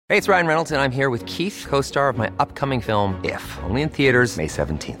Hey, it's Ryan Reynolds, and I'm here with Keith, co-star of my upcoming film, If, only in theaters May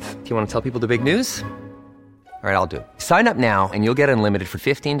 17th. Do you want to tell people the big news? All right, I'll do it. Sign up now and you'll get unlimited for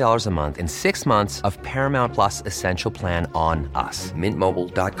 $15 a month and 6 months of Paramount Plus Essential Plan on us.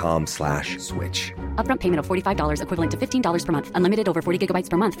 MintMobile.com/switch. Upfront payment of $45 equivalent to $15 per month. Unlimited over 40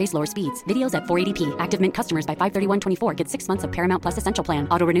 gigabytes per month. Face lower speeds. Videos at 480p. Active Mint customers by 531.24 get 6 months of Paramount Plus Essential Plan.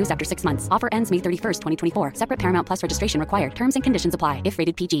 Auto renews after 6 months. Offer ends May 31st, 2024. Separate Paramount Plus registration required. Terms and conditions apply if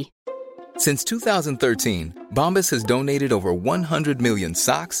rated PG. Since 2013, Bombas has donated over 100 million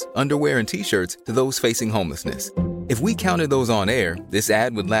socks, underwear, and T-shirts to those facing homelessness. If we counted those on air, this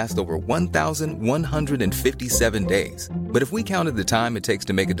ad would last over 1,157 days. But if we counted the time it takes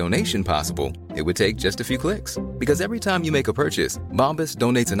to make a donation possible, it would take just a few clicks. Because every time you make a purchase, Bombas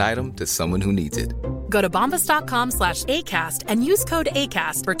donates an item to someone who needs it. Go to bombas.com/ACAST and use code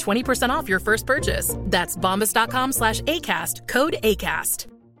ACAST for 20% off your first purchase. That's bombas.com/ACAST, code ACAST.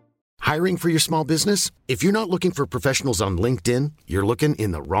 Hiring for your small business? If you're not looking for professionals on LinkedIn, you're looking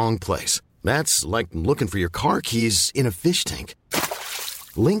in the wrong place. That's like looking for your car keys in a fish tank.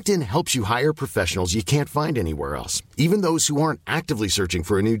 LinkedIn helps you hire professionals you can't find anywhere else, even those who aren't actively searching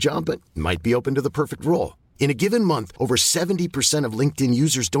for a new job but might be open to the perfect role. In a given month, over 70% of LinkedIn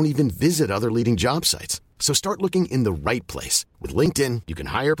users don't even visit other leading job sites. So start looking in the right place. With LinkedIn, you can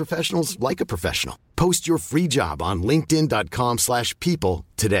hire professionals like a professional. Post your free job on linkedin.com/people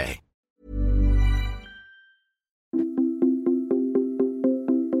today.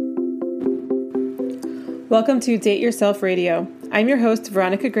 Welcome to Date Yourself Radio. I'm your host,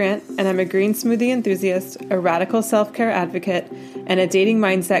 Veronica Grant, and I'm a green smoothie enthusiast, a radical self-care advocate, and a dating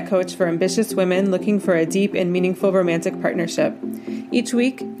mindset coach for ambitious women looking for a deep and meaningful romantic partnership. Each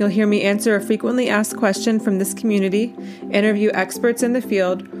week, you'll hear me answer a frequently asked question from this community, interview experts in the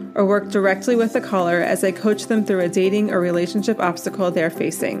field, or work directly with the caller as I coach them through a dating or relationship obstacle they're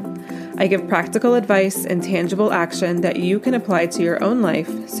facing. I give practical advice and tangible action that you can apply to your own life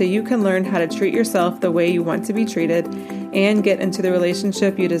so you can learn how to treat yourself the way you want to be treated and get into the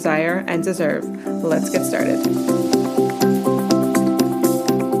relationship you desire and deserve. Let's get started.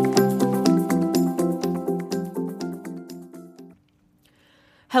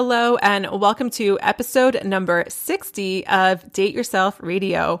 Hello, and welcome to episode number 60 of Date Yourself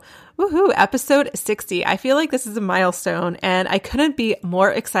Radio. Woohoo, episode 60. I feel like this is a milestone, and I couldn't be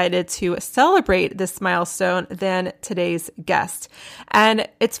more excited to celebrate this milestone than today's guest. And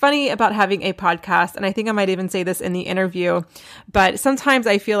it's funny about having a podcast, and I think I might even say this in the interview, but sometimes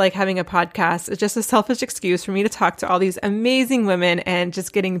I feel like having a podcast is just a selfish excuse for me to talk to all these amazing women and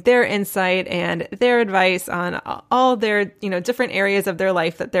just getting their insight and their advice on all their, different areas of their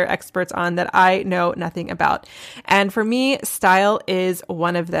life that they're experts on that I know nothing about. And for me, style is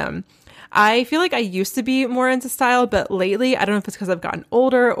one of them. I feel like I used to be more into style, but lately, I don't know if it's because I've gotten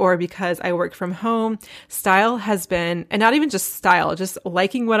older or because I work from home, style has been, and not even just style, just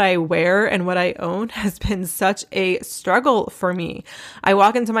liking what I wear and what I own has been such a struggle for me. I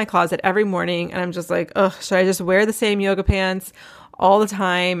walk into my closet every morning and I'm just like, should I just wear the same yoga pants all the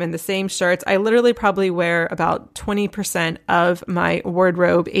time and the same shirts? I literally probably wear about 20% of my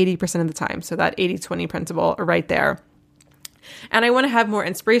wardrobe 80% of the time. So that 80-20 principle right there. And I want to have more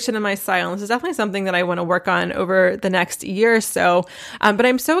inspiration in my style. And this is definitely something that I want to work on over the next year or so. But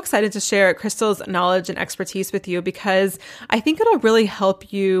I'm so excited to share Crystal's knowledge and expertise with you because I think it'll really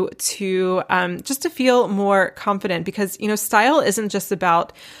help you to just to feel more confident because, style isn't just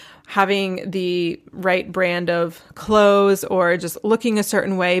about having the right brand of clothes or just looking a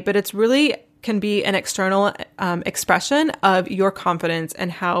certain way, but it's really can be an external expression of your confidence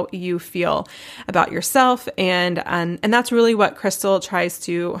and how you feel about yourself. And that's really what Crystal tries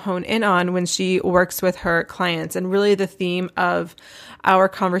to hone in on when she works with her clients and really the theme of our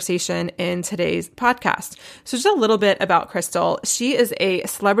conversation in today's podcast. So just a little bit about Crystal. She is a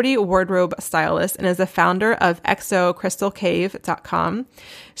celebrity wardrobe stylist and is the founder of xocrystalcave.com.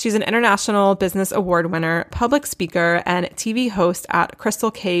 She's an international business award winner, public speaker, and TV host at Crystal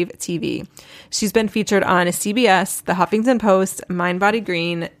Cave TV. She's been featured on CBS, The Huffington Post, Mind Body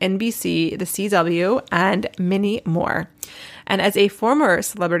Green, NBC, The CW, and many more. And as a former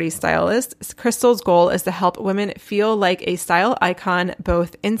celebrity stylist, Crystal's goal is to help women feel like a style icon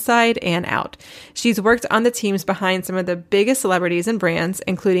both inside and out. She's worked on the teams behind some of the biggest celebrities and brands,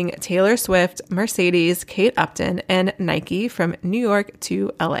 including Taylor Swift, Mercedes, Kate Upton, and Nike from New York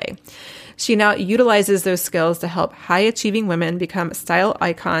to LA. She now utilizes those skills to help high-achieving women become style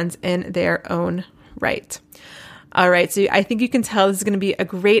icons in their own right. All right, so I think you can tell this is going to be a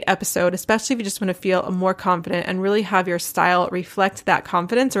great episode, especially if you just want to feel more confident and really have your style reflect that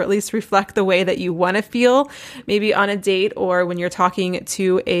confidence, or at least reflect the way that you want to feel, maybe on a date or when you're talking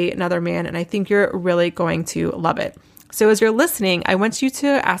to another man. And I think you're really going to love it. So as you're listening, I want you to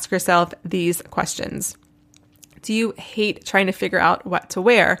ask yourself these questions. Do you hate trying to figure out what to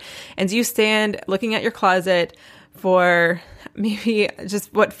wear? And do you stand looking at your closet for maybe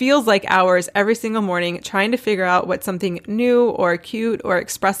just what feels like hours every single morning, trying to figure out what's something new or cute or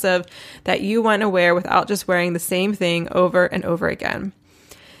expressive that you want to wear without just wearing the same thing over and over again?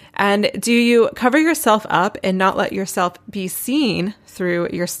 And do you cover yourself up and not let yourself be seen through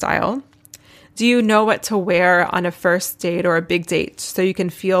your style? Do you know what to wear on a first date or a big date so you can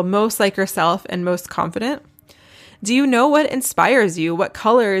feel most like yourself and most confident? Do you know what inspires you? What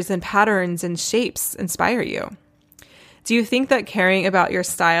colors and patterns and shapes inspire you? Do you think that caring about your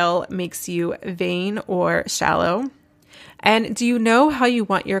style makes you vain or shallow? And do you know how you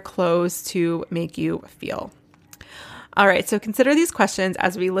want your clothes to make you feel? All right, so consider these questions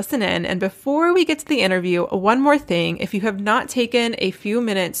as we listen in. And before we get to the interview, one more thing. If you have not taken a few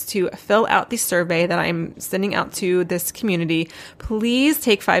minutes to fill out the survey that I'm sending out to this community, please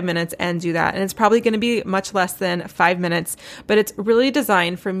take 5 minutes and do that. And it's probably going to be much less than 5 minutes, but it's really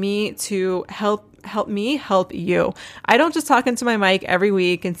designed for me to help me help you. I don't just talk into my mic every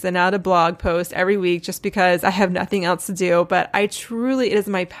week and send out a blog post every week just because I have nothing else to do, but it is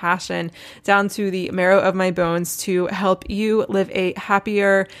my passion down to the marrow of my bones to help you live a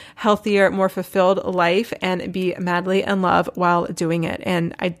happier, healthier, more fulfilled life and be madly in love while doing it.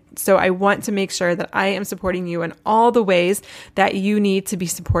 And so I want to make sure that I am supporting you in all the ways that you need to be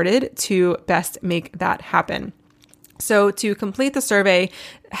supported to best make that happen. So to complete the survey,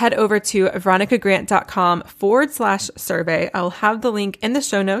 head over to veronicagrant.com/survey. I'll have the link in the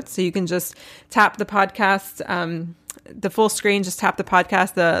show notes, so you can just tap the podcast, the full screen, just tap the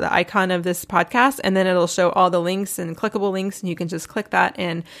podcast, the icon of this podcast, and then it'll show all the links and clickable links, and you can just click that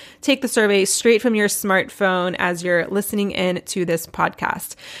and take the survey straight from your smartphone as you're listening in to this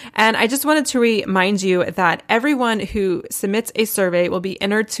podcast. And I just wanted to remind you that everyone who submits a survey will be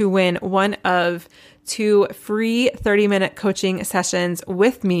entered to win one of 2 free 30-minute coaching sessions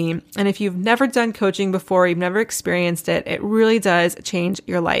with me. And if you've never done coaching before, you've never experienced it, it really does change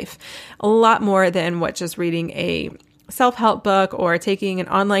your life a lot more than what just reading a self-help book or taking an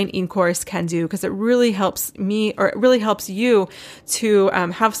online e-course can do, because it really helps me, or it really helps you to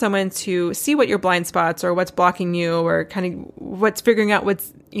have someone to see what your blind spots or what's blocking you, or kind of what's figuring out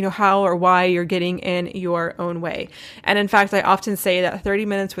what's, how or why you're getting in your own way. And in fact, I often say that 30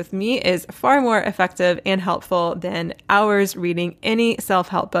 minutes with me is far more effective and helpful than hours reading any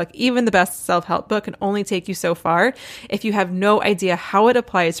self-help book. Even the best self-help book can only take you so far if you have no idea how it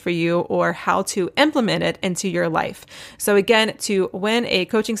applies for you or how to implement it into your life. So again, to win a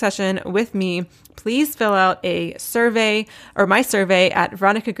coaching session with me, please fill out a survey, or my survey, at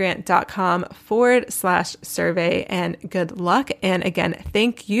veronicagrant.com/survey, and good luck. And again,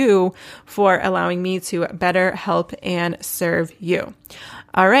 thank you for allowing me to better help and serve you.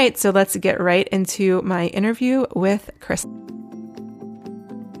 All right, so let's get right into my interview with Chris.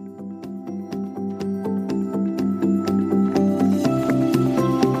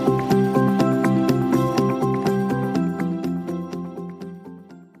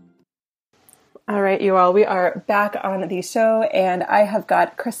 All right, you all, we are back on the show, and I have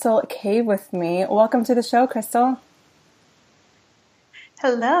got Crystal Cave with me. Welcome to the show, Crystal.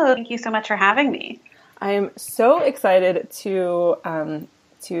 Hello. Thank you so much for having me. I am so excited to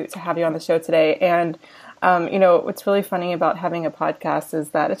have you on the show today. And what's really funny about having a podcast is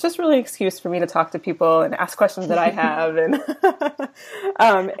that it's just really an excuse for me to talk to people and ask questions that I have, and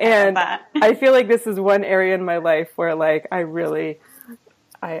and I feel like this is one area in my life where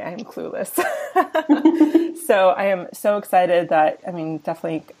I am clueless. So I am so excited that,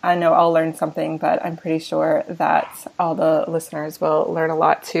 definitely, I know I'll learn something, but I'm pretty sure that all the listeners will learn a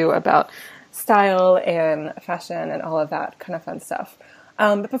lot too about style and fashion and all of that kind of fun stuff.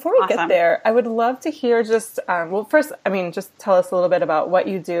 But before we get there, I would love to hear just tell us a little bit about what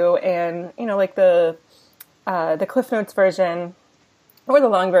you do and, the Cliff Notes version, or the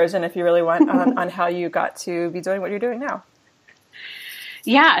long version if you really want, on how you got to be doing what you're doing now.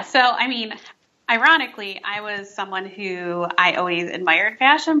 Yeah. So, ironically, I was someone who I always admired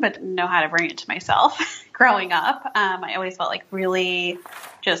fashion, but didn't know how to bring it to myself growing up. I always felt like really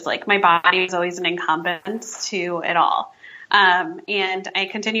just like my body was always an incumbent to it all. And I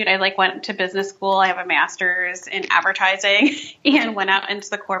continued, went to business school. I have a master's in advertising and went out into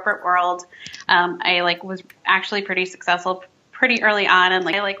the corporate world. I was actually pretty successful pretty early on, and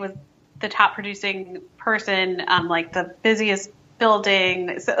was the top producing person on like the busiest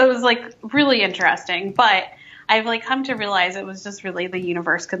building. So it was like really interesting, but I've like come to realize it was just really the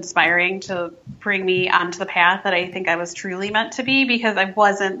universe conspiring to bring me onto the path that I think I was truly meant to be, because I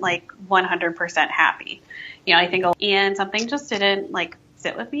wasn't like 100% happy. You know, I think, and something just didn't like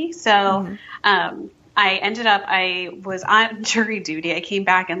sit with me. So, I was on jury duty. I came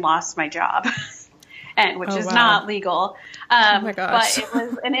back and lost my job, which is not legal. Oh my gosh. But it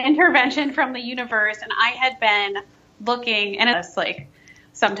was an intervention from the universe, and I had been looking, and it's like,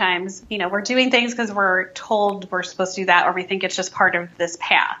 sometimes, you know, we're doing things because we're told we're supposed to do that, or we think it's just part of this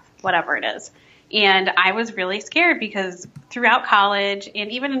path, whatever it is. And I was really scared because throughout college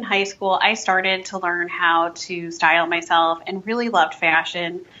and even in high school, I started to learn how to style myself and really loved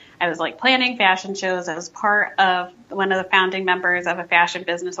fashion. I was like planning fashion shows. I was part of one of the founding members of a fashion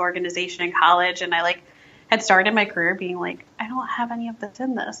business organization in college. And I like had started my career being like, I don't have any of this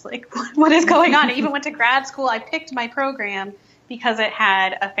in this. Like, what is going on? I even went to grad school. I picked my program because it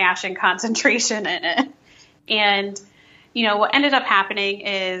had a fashion concentration in it. And, you know, what ended up happening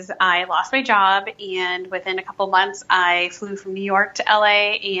is I lost my job, and within a couple months I flew from New York to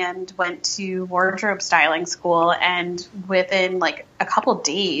LA and went to wardrobe styling school. And within like a couple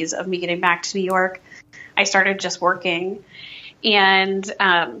days of me getting back to New York, I started just working, and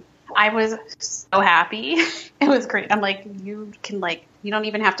I was so happy. It was great. I'm like, you don't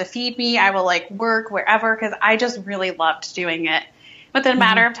even have to feed me. I will like work wherever, because I just really loved doing it. Within a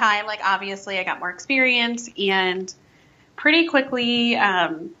matter of time, like obviously I got more experience, and pretty quickly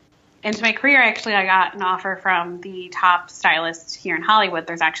into my career, actually, I got an offer from the top stylist here in Hollywood.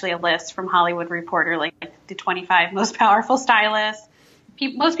 There's actually a list from Hollywood Reporter, like the 25 most powerful stylists.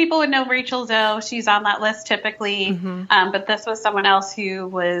 Most people would know Rachel Zoe. She's on that list typically. But this was someone else who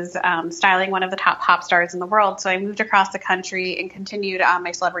was styling one of the top pop stars in the world. So I moved across the country and continued on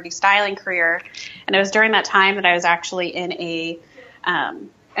my celebrity styling career. And it was during that time that I was actually in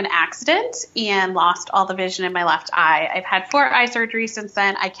an accident and lost all the vision in my left eye. I've had 4 eye surgeries since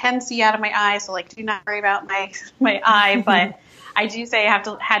then. I can see out of my eye, so like do not worry about my eye, but I do say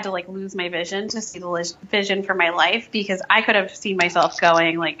I had to like lose my vision to see the vision for my life, because I could have seen myself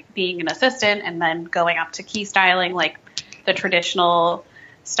going like being an assistant and then going up to key styling, like the traditional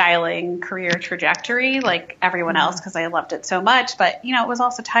styling career trajectory like everyone else, because I loved it so much. But, you know, it was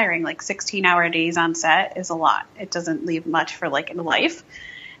also tiring. Like 16-hour days on set is a lot. It doesn't leave much for like in life.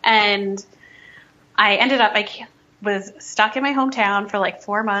 And I ended up, I was stuck in my hometown for like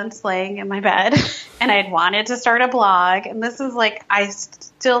 4 months laying in my bed, and I had wanted to start a blog. And this is like, I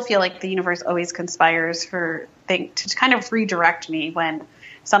still feel like the universe always conspires to kind of redirect me when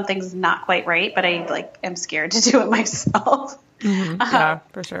something's not quite right, but I like am scared to do it myself. Yeah,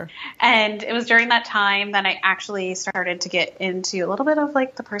 for sure. And it was during that time that I actually started to get into a little bit of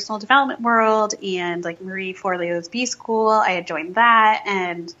like the personal development world, and like Marie Forleo's B School. I had joined that,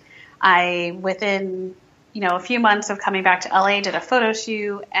 and I, within, you know, a few months of coming back to LA, did a photo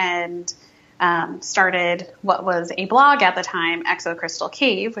shoot and started what was a blog at the time, Exo Crystal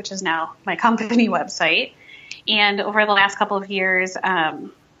Cave, which is now my company website. And over the last couple of years,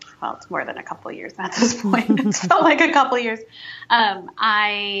 well, it's more than a couple of years at this point. It's felt like a couple of years.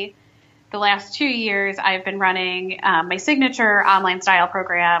 The last 2 years, I've been running my signature online style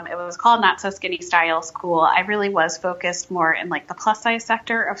program. It was called Not So Skinny Style School. I really was focused more in like the plus size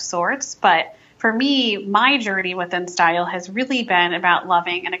sector of sorts. But for me, my journey within style has really been about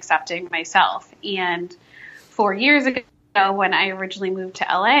loving and accepting myself. And 4 years ago, when I originally moved to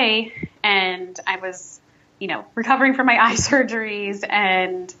LA, and I was, you know, recovering from my eye surgeries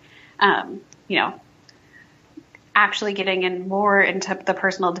and, you know, actually getting in more into the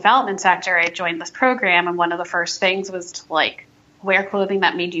personal development sector, I joined this program. And one of the first things was to like wear clothing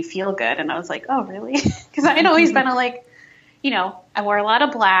that made you feel good. And I was like, oh, really? Because I'd always been like, you know, I wore a lot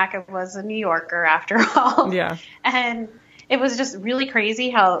of black. I was a New Yorker after all. Yeah. And it was just really crazy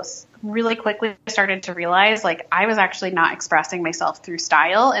how really quickly I started to realize like I was actually not expressing myself through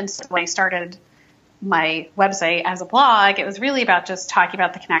style. And so when I started my website as a blog, it was really about just talking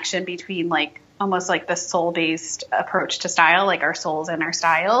about the connection between like almost like the soul-based approach to style, like our souls and our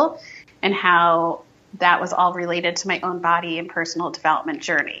style, and how that was all related to my own body and personal development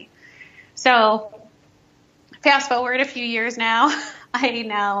journey. So fast forward a few years now,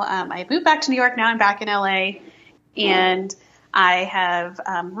 I moved back to New York. Now I'm back in LA, and I have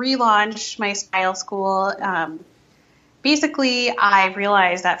relaunched my style school. Basically, I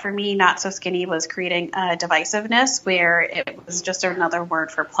realized that for me, Not So Skinny was creating a divisiveness where it was just another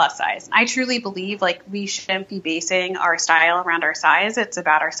word for plus size. I truly believe like we shouldn't be basing our style around our size. It's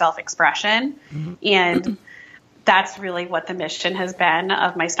about our self-expression. And that's really what the mission has been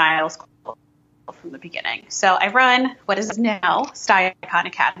of my style school from the beginning. So I run what is now Style Icon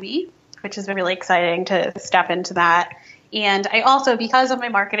Academy, which has been really exciting to step into that. And I also, because of my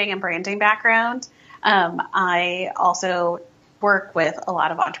marketing and branding background, I also work with a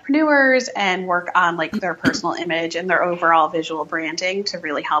lot of entrepreneurs and work on like their personal image and their overall visual branding to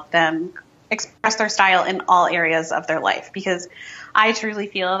really help them express their style in all areas of their life. Because I truly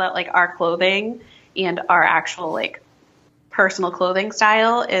feel that like our clothing and our actual like personal clothing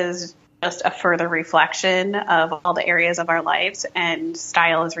style is just a further reflection of all the areas of our lives, and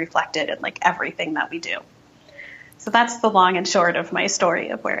style is reflected in like everything that we do. So that's the long and short of my story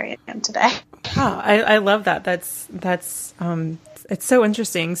of where I am today. Oh, I love that. That's it's so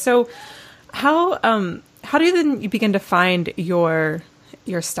interesting. So how do you then begin to find your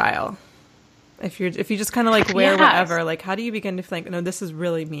style? If you just kind of like wear whatever, like how do you begin to think, no, this is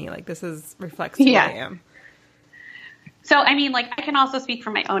really me. Like this reflects who I am. So, I mean, like, I can also speak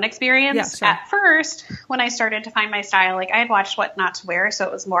from my own experience. Yeah, sure. At first, when I started to find my style, like, I had watched What Not to Wear, so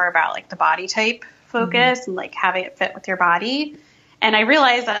it was more about, like, the body type focus and, like, having it fit with your body. And I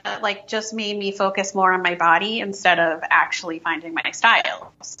realized that, like, just made me focus more on my body instead of actually finding my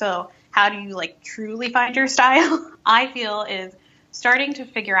style. So how do you, like, truly find your style? I feel is starting to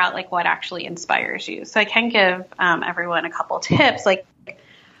figure out, like, what actually inspires you. So I can give everyone a couple tips. Like,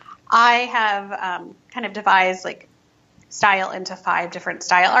 I have kind of devised, like, style into 5 different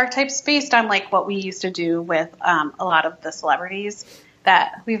style archetypes based on like what we used to do with a lot of the celebrities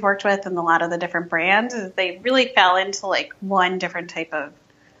that we've worked with and a lot of the different brands. Is they really fell into like one different type of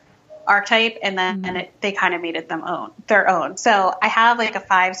archetype, and then they kind of made it their own. So I have like a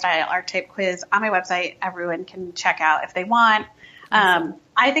 5 style archetype quiz on my website. Everyone can check out if they want.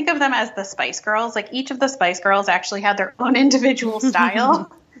 I think of them as the Spice Girls. Like each of the Spice Girls actually had their own individual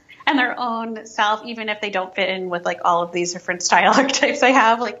style. And their own self, even if they don't fit in with like all of these different style archetypes I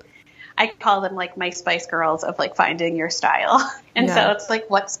have. Like I call them like my Spice Girls of like finding your style. And so it's like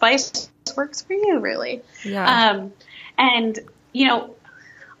what spice works for you, really. Yeah. And you know,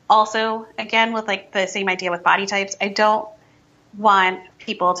 also again with like the same idea with body types, I don't want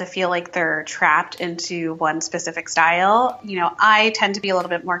people to feel like they're trapped into one specific style. You know, I tend to be a little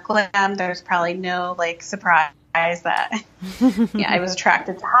bit more glam. There's probably no like surprise that I was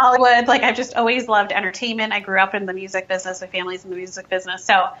attracted to Hollywood. Like I've just always loved entertainment. I grew up in the music business. My family's in the music business.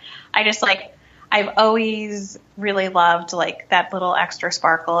 So I just like, I've always really loved like that little extra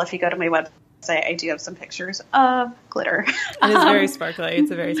sparkle. If you go to my website, I do have some pictures of glitter. It is very sparkly.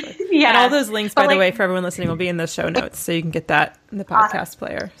 It's a very sparkly. Yeah. And all those links, by the way, for everyone listening will be in the show notes. So you can get that in the podcast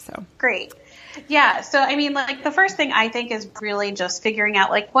player. So great. Yeah. So, I mean, like the first thing I think is really just figuring out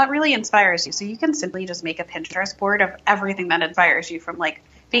like what really inspires you. So you can simply just make a Pinterest board of everything that inspires you, from like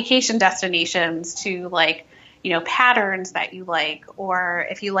vacation destinations to like, you know, patterns that you like, or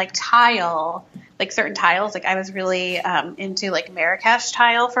if you like tile, like certain tiles, like I was really into like Marrakesh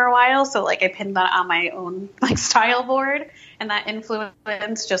tile for a while. So like I pinned that on my own like style board, and that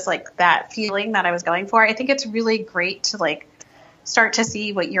influenced just like that feeling that I was going for. I think it's really great to like start to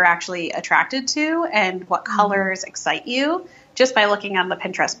see what you're actually attracted to and what colors excite you just by looking on the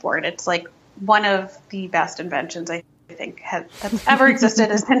Pinterest board. It's like one of the best inventions I think that's ever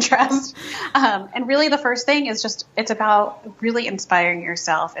existed is Pinterest. And really the first thing is just, it's about really inspiring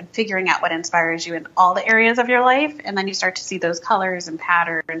yourself and figuring out what inspires you in all the areas of your life. And then you start to see those colors and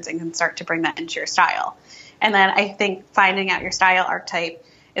patterns and can start to bring that into your style. And then I think finding out your style archetype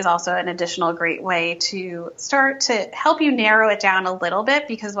is also an additional great way to start to help you narrow it down a little bit,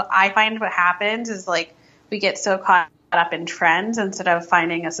 because what I find what happens is like we get so caught up in trends instead of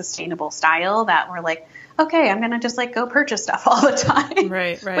finding a sustainable style that we're like, okay, I'm going to just like go purchase stuff all the time.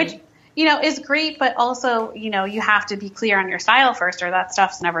 Right. Which, you know, is great, but also, you know, you have to be clear on your style first, or that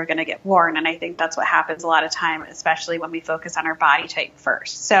stuff's never going to get worn. And I think that's what happens a lot of time, especially when we focus on our body type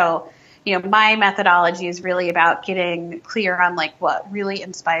first. So, you know, my methodology is really about getting clear on like what really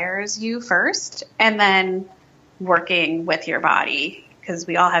inspires you first, and then working with your body, because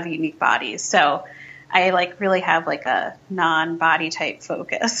we all have unique bodies. So I like really have like a non-body type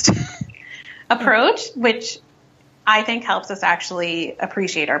focused approach, which I think helps us actually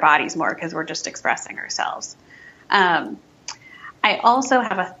appreciate our bodies more because we're just expressing ourselves. I also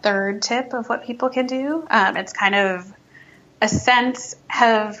have a third tip of what people can do. It's kind of a sense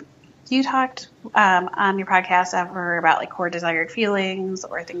of, you talked on your podcast ever about like core desired feelings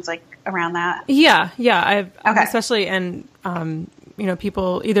or things like around that? Yeah. I've especially, and you know,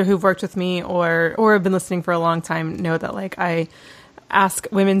 people either who've worked with me or have been listening for a long time know that like I ask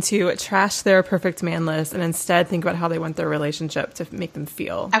women to trash their perfect man list and instead think about how they want their relationship to make them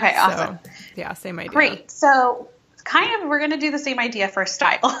feel. Okay, awesome. So, yeah, same idea. Great. So we're going to do the same idea for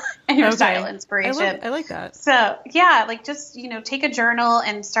style and your style inspiration. I like that. So yeah, like just, take a journal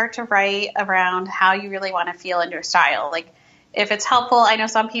and start to write around how you really want to feel in your style. Like if it's helpful, I know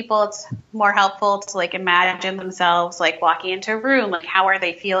some people it's more helpful to like imagine themselves like walking into a room, like how are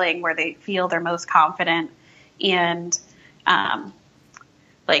they feeling, where they feel their most confident and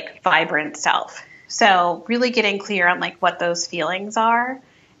like vibrant self. So really getting clear on like what those feelings are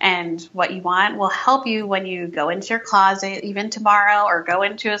and what you want will help you when you go into your closet, even tomorrow, or go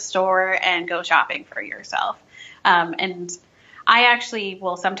into a store and go shopping for yourself. And I actually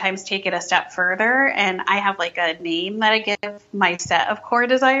will sometimes take it a step further, and I have like a name that I give my set of core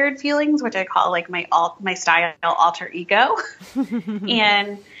desired feelings, which I call like my style alter ego.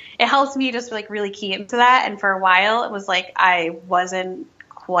 And it helps me just like really key into that. And for a while it was like I wasn't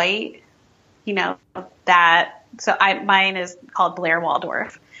quite, that. So mine is called Blair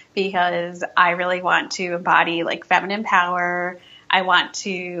Waldorf, because I really want to embody like feminine power. I want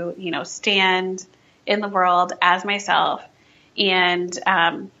to, stand in the world as myself and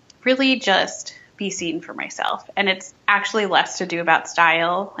really just be seen for myself. And it's actually less to do about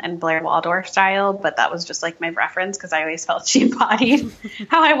style and Blair Waldorf style, but that was just like my reference because I always felt she embodied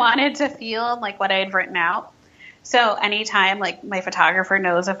how I wanted to feel and like what I had written out. So anytime like my photographer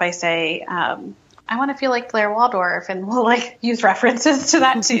knows if I say, I want to feel like Blair Waldorf, and we'll like use references to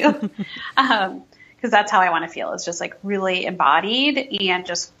that too. Because that's how I want to feel, is just like really embodied and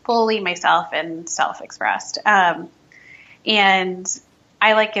just fully myself and self-expressed. And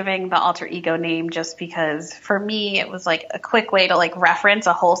I like giving the alter ego name just because for me, it was like a quick way to like reference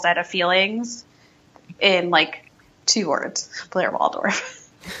a whole set of feelings in like 2 words, Blair Waldorf.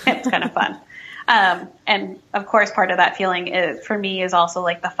 It's kind of fun. And of course, part of that feeling is for me is also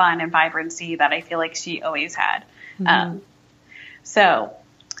like the fun and vibrancy that I feel like she always had. Mm-hmm. So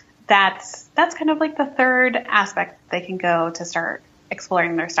that's kind of like the third aspect they can go to start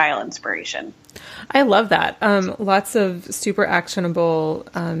exploring their style inspiration. I love that. Lots of super actionable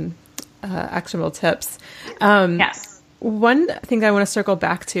tips. Yes. One thing I want to circle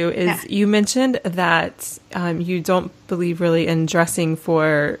back to is you mentioned that you don't believe really in dressing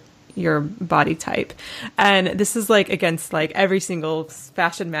for your body type. And this is like against like every single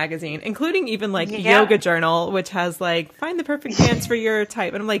fashion magazine, including even like Yoga Journal, which has like find the perfect pants for your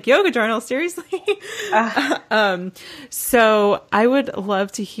type. And I'm like, Yoga Journal, seriously? So I would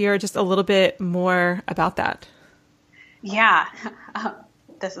love to hear just a little bit more about that. Yeah.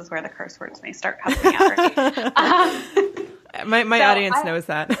 This is where the curse words may start coming out. My audience knows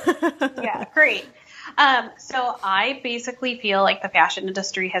that. Yeah, great. So I basically feel like the fashion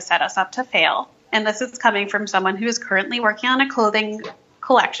industry has set us up to fail. And this is coming from someone who is currently working on a clothing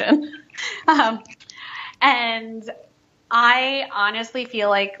collection. And I honestly feel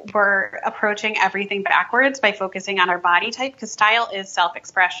like we're approaching everything backwards by focusing on our body type, because style is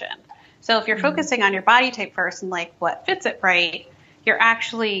self-expression. So if you're focusing on your body type first and like what fits it right, you're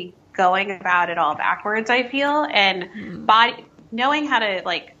actually going about it all backwards, I feel. And knowing how to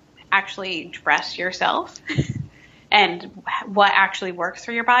like actually dress yourself and what actually works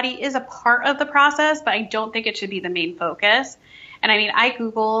for your body is a part of the process, but I don't think it should be the main focus. And I mean, I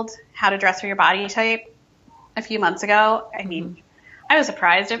Googled how to dress for your body type a few months ago. I mean, I was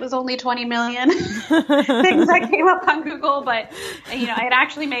surprised it was only 20 million things that came up on Google, but it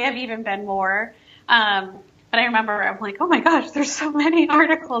actually may have even been more. But I remember I'm like, oh my gosh, there's so many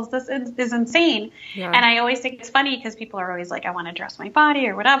articles. This is insane. Yeah. And I always think it's funny because people are always like, I want to dress my body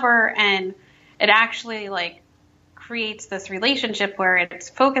or whatever. And it actually like creates this relationship where it's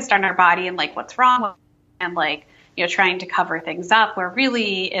focused on our body and like what's wrong with it, and like, trying to cover things up, where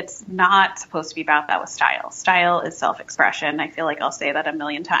really it's not supposed to be about that with style. Style is self-expression. I feel like I'll say that a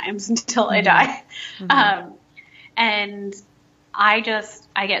million times until I die. Mm-hmm. And I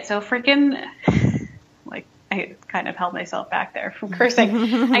get so freaking I kind of held myself back there from cursing.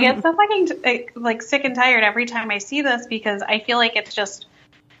 I get so fucking like sick and tired every time I see this, because I feel like it's just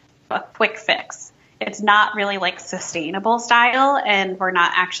a quick fix. It's not really like sustainable style, and we're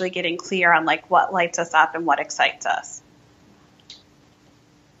not actually getting clear on like what lights us up and what excites us.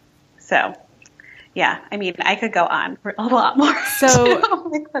 So, yeah, I mean, I could go on for a lot more. So,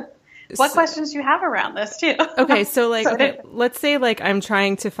 what questions do you have around this too? Okay, so like, let's say like I'm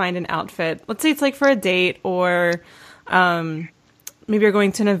trying to find an outfit. Let's say it's like for a date, or maybe you're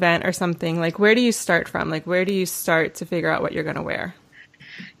going to an event or something. Like, where do you start from? Like, where do you start to figure out what you're going to wear?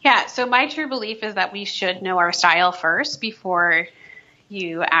 Yeah, so my true belief is that we should know our style first before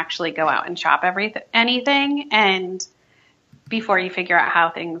you actually go out and shop anything, and before you figure out how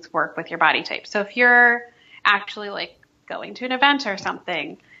things work with your body type. So if you're actually like going to an event or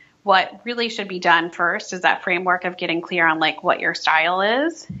something, what really should be done first is that framework of getting clear on like what your style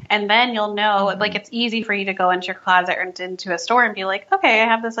is. And then you'll know, like, it's easy for you to go into your closet or into a store and be like, okay, I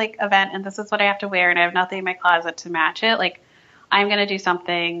have this like event and this is what I have to wear and I have nothing in my closet to match it. Like, I'm going to do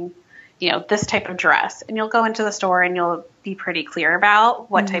something, you know, this type of dress. And you'll go into the store and you'll be pretty clear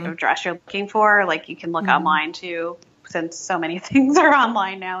about what type of dress you're looking for. Like, you can look online too, since so many things are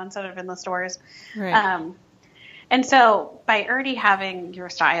online now instead of in the stores. Right. And so by already having your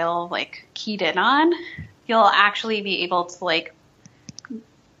style like keyed in on, you'll actually be able to like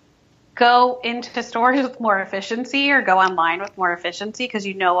go into stores with more efficiency or go online with more efficiency because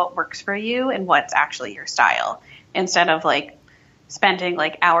you know what works for you and what's actually your style, instead of like spending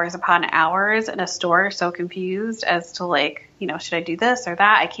like hours upon hours in a store so confused as to like, you know, should I do this or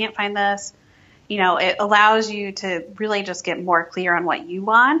that? I can't find this. You know, it allows you to really just get more clear on what you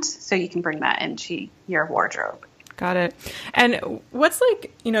want so you can bring that into your wardrobe. Got it. And what's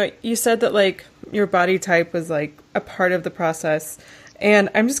like, you know, you said that like your body type was like a part of the process. And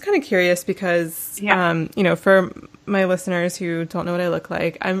I'm just kind of curious because, you know, for my listeners who don't know what I look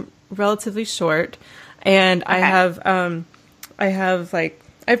like, I'm relatively short and I have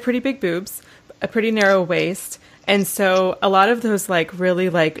pretty big boobs, a pretty narrow waist. And so a lot of those like really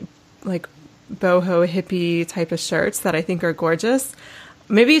like boho hippie type of shirts that I think are gorgeous.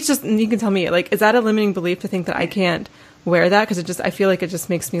 Maybe it's just, you can tell me, like, is that a limiting belief to think that I can't wear that? Because I feel like it just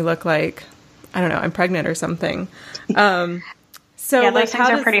makes me look like, I don't know, I'm pregnant or something. So yeah, like, those things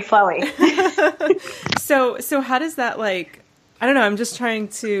are pretty flowy. So how does that like, I don't know, I'm just trying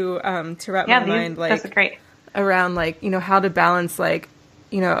to wrap my mind like that's great. around like, you know, how to balance like,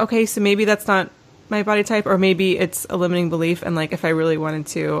 you know, okay, so maybe that's not my body type, or maybe it's a limiting belief and like if I really wanted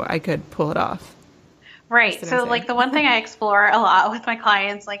to, I could pull it off. Right. So like the one thing I explore a lot with my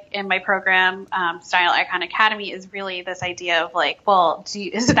clients, like in my program, Style Icon Academy, is really this idea of like, well,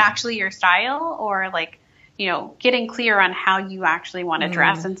 is it actually your style, or like, you know, getting clear on how you actually want to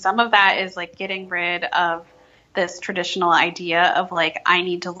dress. And some of that is like getting rid of this traditional idea of like, I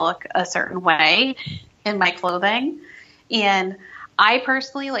need to look a certain way in my clothing. And I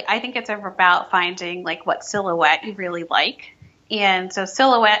personally, like, I think it's about finding like what silhouette you really like. And so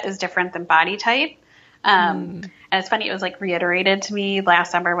silhouette is different than body type. And it's funny, it was like reiterated to me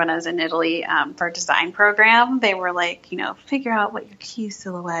last summer when I was in Italy for a design program. They were like, you know, figure out what your key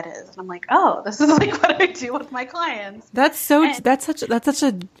silhouette is. And I'm like, oh, this is like what I do with my clients. That's such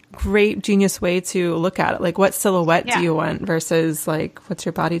a great genius way to look at it. Like, what silhouette do you want versus like, what's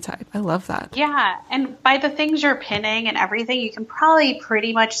your body type? I love that. Yeah. And by the things you're pinning and everything, you can probably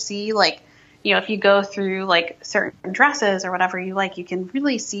pretty much see like, you know, if you go through like certain dresses or whatever you like, you can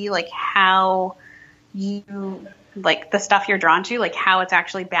really see like how you like the stuff you're drawn to, like how it's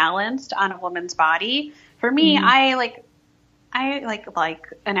actually balanced on a woman's body. For me, I like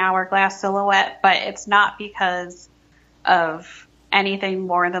an hourglass silhouette, but it's not because of anything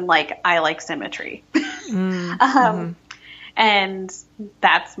more than like I like symmetry. And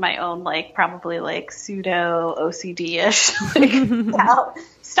that's my own like probably like pseudo OCD-ish like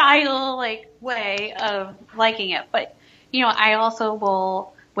style like way of liking it. But you know, I also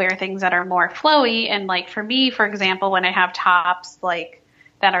will wear things that are more flowy. And like for me, for example, when I have tops like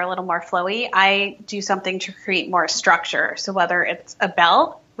that are a little more flowy, I do something to create more structure. So whether it's a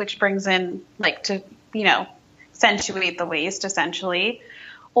belt, which brings in like to, you know, accentuate the waist essentially,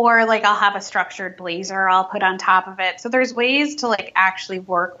 or like I'll have a structured blazer I'll put on top of it. So there's ways to like actually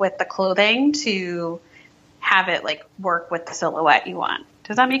work with the clothing to have it like work with the silhouette you want.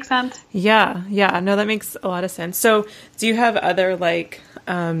 Does that make sense? Yeah. No, that makes a lot of sense. So do you have other like,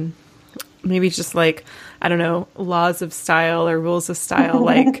 maybe just like, I don't know, laws of style or rules of style,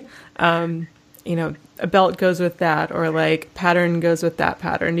 like, you know, a belt goes with that, or like pattern goes with that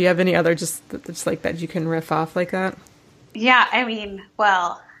pattern. Do you have any other just like that you can riff off like that? Yeah. I mean,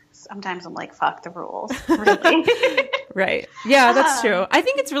 well, sometimes I'm like, fuck the rules. Really. Right. Yeah, that's true. I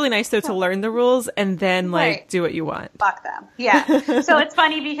think it's really nice though to learn the rules and then like do what you want. Fuck them. Yeah. So it's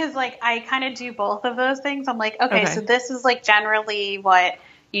funny because like I kind of do both of those things. I'm like, okay, so this is like generally what,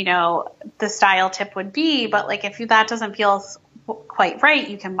 you know, the style tip would be, but like if that doesn't feel quite right,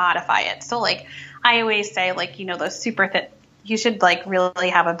 you can modify it. So like I always say like, you know, those super thick, you should like really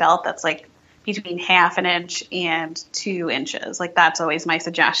have a belt that's like between 1/2 inch and 2 inches. Like that's always my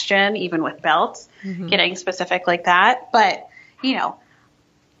suggestion, even with belts, getting specific like that. But, you know,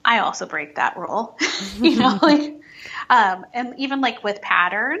 I also break that rule, you know, like, and even like with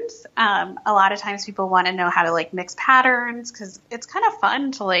patterns, a lot of times people want to know how to like mix patterns because it's kind of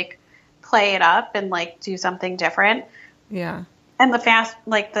fun to like play it up and like do something different. Yeah. And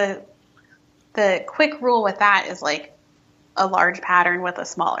the quick rule with that is like, a large pattern with a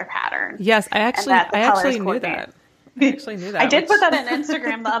smaller pattern. Yes, I actually knew that. I did put that on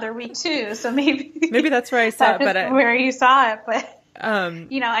Instagram the other week too, so maybe that's where I saw it, but where you saw it. But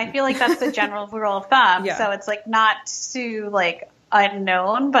I feel like that's the general rule of thumb. Yeah. So it's like not too like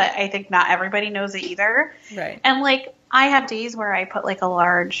unknown, but I think not everybody knows it either. Right. And like I have days where I put like a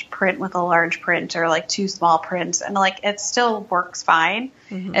large print with a large print or like two small prints, and like it still works fine.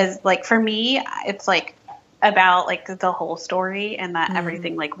 As like for me, it's like about like the whole story and that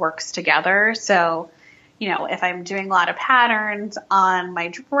everything like works together. So if I'm doing a lot of patterns on my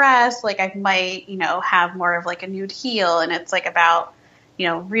dress, like I might, have more of like a nude heel, and it's like about,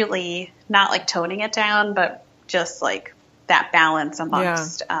 really not like toning it down, but just like that balance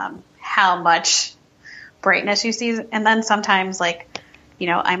amongst how much brightness you see. And then sometimes like,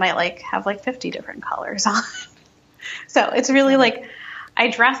 I might like have like 50 different colors on. So it's really like, I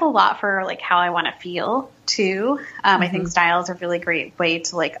dress a lot for like how I want to feel too. I think style is a really great way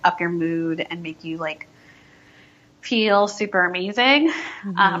to like up your mood and make you like feel super amazing.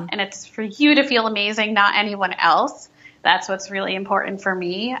 And it's for you to feel amazing, not anyone else. That's what's really important for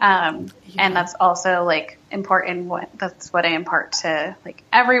me. And that's also like important. That's what I impart to like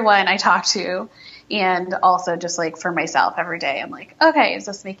everyone I talk to. And also just like for myself every day, I'm like, okay, is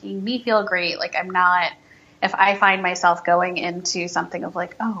this making me feel great? Like I'm not, if I find myself going into something of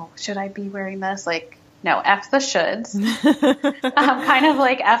like, oh, should I be wearing this? Like, no, F the shoulds. Kind of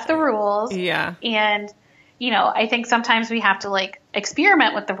like F the rules. Yeah. And I think sometimes we have to like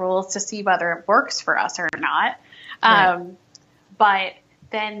experiment with the rules to see whether it works for us or not. Right. But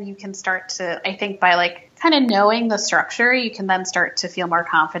then you can start to, I think by like kind of knowing the structure, you can then start to feel more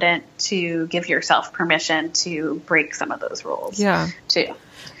confident to give yourself permission to break some of those rules. Yeah. Too.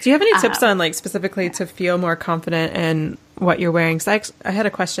 Do you have any tips on like specifically to feel more confident in what you're wearing? Because I had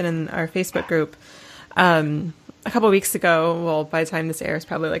a question in our Facebook group a couple of weeks ago. Well, by the time this airs,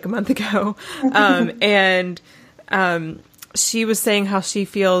 probably like a month ago. And she was saying how she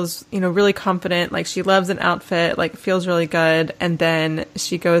feels, really confident. Like she loves an outfit, like feels really good. And then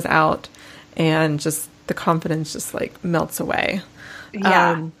she goes out and just the confidence just like melts away.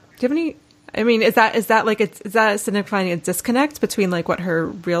 Yeah. Do you have any, is that like, is that signifying a disconnect between like what her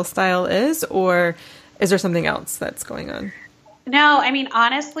real style is, or is there something else that's going on? No,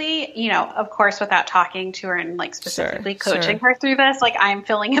 honestly, of course, without talking to her and like specifically coaching her through this, like I'm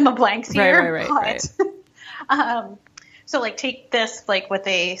filling in the blanks here. Right. So like take this like with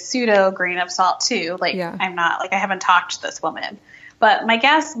a pseudo grain of salt too. Like I'm not like, I haven't talked to this woman, but my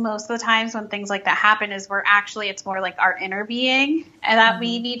guess most of the times when things like that happen is where actually it's more like our inner being and that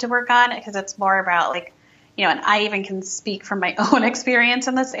we need to work on, because it's more about like, and I even can speak from my own experience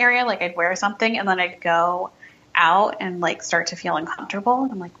in this area. Like I'd wear something and then I'd go out and like start to feel uncomfortable.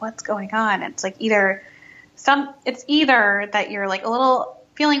 And I'm like, what's going on? And it's like either that you're like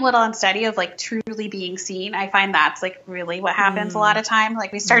feeling a little unsteady of like truly being seen. I find that's like really what happens a lot of time.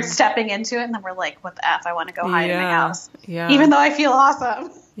 Like we start stepping into it and then we're like, what the F, I want to go hide in my house. Yeah. Even though I feel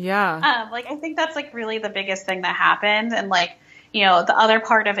awesome. Yeah. Like I think that's like really the biggest thing that happened. And like, the other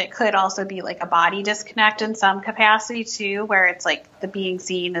part of it could also be like a body disconnect in some capacity too, where it's like the being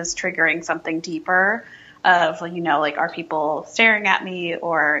seen is triggering something deeper of, like, are people staring at me,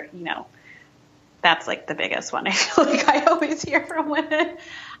 or, that's like the biggest one. I feel like I always hear from women.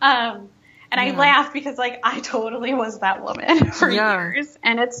 And I laugh because like I totally was that woman for years,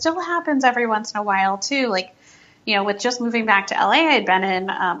 and it still happens every once in a while too. Like, with just moving back to LA, I had been in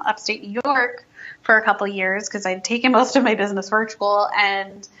upstate New York for a couple years because I'd taken most of my business virtual,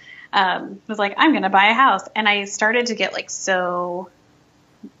 and was like, I'm going to buy a house. And I started to get like so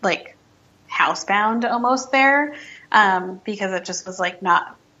like housebound almost there, because it just was like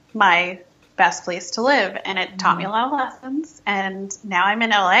not my best place to live, and it taught me a lot of lessons. And now I'm in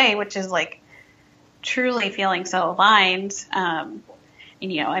LA, which is like truly feeling so aligned. And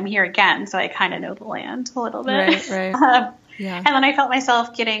I'm here again, so I kind of know the land a little bit. Right. And then I felt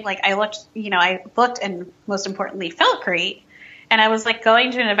myself getting like, I looked and most importantly felt great. And I was like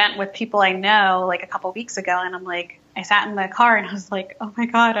going to an event with people I know like a couple weeks ago, and I'm like, I sat in the car and I was like, oh my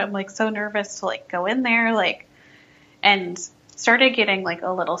God, I'm like so nervous to like go in there, like, and started getting like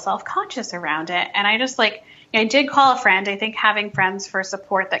a little self-conscious around it. And I just like, I did call a friend. I think having friends for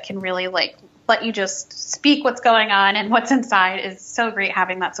support that can really like let you just speak what's going on and what's inside is so great,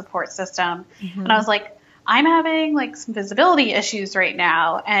 having that support system. And I was like, I'm having like some visibility issues right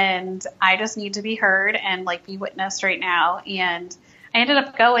now, and I just need to be heard and like be witnessed right now. And I ended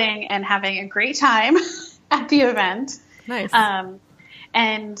up going and having a great time at the event. Nice.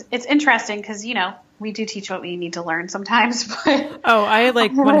 And it's interesting because, you know, we do teach what we need to learn sometimes, but oh, I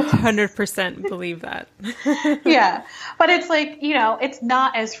like 100% believe that. yeah. But it's like, you know, it's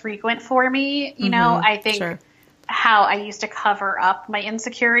not as frequent for me. You know, I think Sure. how I used to cover up my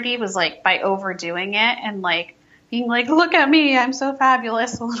insecurity was like by overdoing it and like being like, look at me, I'm so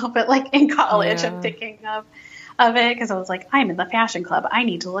fabulous. A little bit like in college, I'm thinking of it because I was like, I'm in the fashion club. I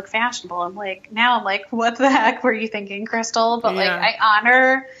need to look fashionable. I'm like, now I'm like, what the heck were you thinking, Crystal? But like, I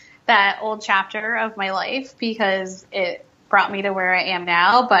honor that old chapter of my life because it brought me to where I am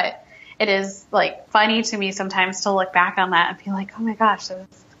now. But it is like funny to me sometimes to look back on that and be like, oh my gosh, that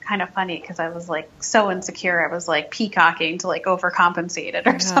was kind of funny because I was like so insecure. I was like peacocking to like overcompensate it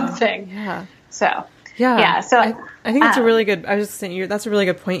or something. Yeah. So. Yeah. So I think that's a really good, I was just saying, that's a really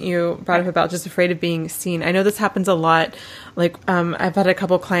good point you brought up about just afraid of being seen. I know this happens a lot. Like, I've had a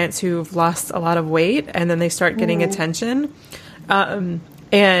couple clients who've lost a lot of weight and then they start getting attention.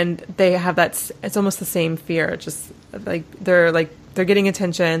 And they have that, it's almost the same fear. Just like, they're getting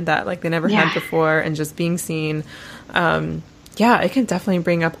attention that like they never had before and just being seen. It can definitely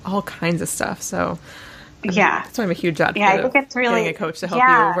bring up all kinds of stuff. So, that's why I'm a huge advocate I think it's really, getting a coach to help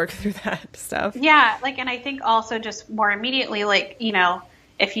you work through that stuff. Yeah, like, and I think also just more immediately, like, you know,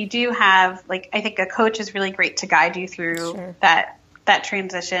 if you do have, like, I think a coach is really great to guide you through that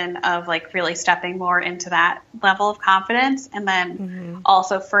transition of like really stepping more into that level of confidence, and then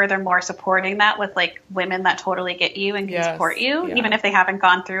also furthermore supporting that with like women that totally get you and can support you, even if they haven't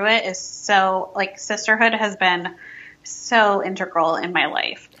gone through it, is so like sisterhood has been so integral in my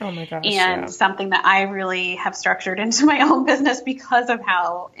life. Oh my gosh. And something that I really have structured into my own business because of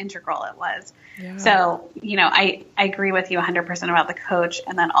how integral it was. Yeah. So, you know, I agree with you 100% about the coach,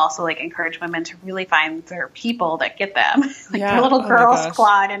 and then also like encourage women to really find their people that get them, like their little girl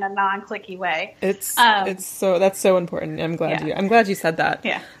squad in a non-clicky way. It's so, that's so important. I'm glad you said that.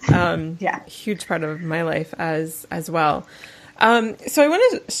 Huge part of my life as well. So I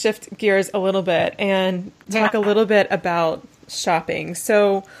want to shift gears a little bit and talk a little bit about shopping.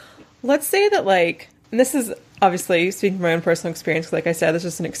 So let's say that like, and this is obviously speaking from my own personal experience, 'cause like I said, this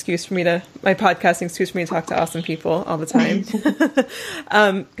is an excuse for me to, my podcasting excuse for me to talk to awesome people all the time,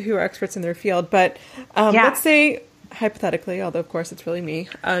 who are experts in their field. But let's say hypothetically, although of course it's really me,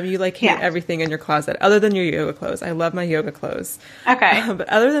 you like hate everything in your closet other than your yoga clothes. I love my yoga clothes. Okay. But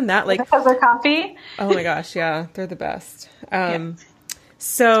other than that, like, because they're comfy. Oh my gosh. Yeah. They're the best.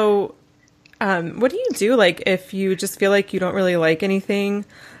 So, what do you do? Like, if you just feel like you don't really like anything,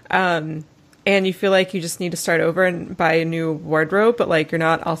 and you feel like you just need to start over and buy a new wardrobe, but like, you're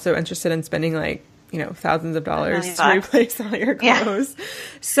not also interested in spending like, you know, thousands of dollars to replace all your clothes.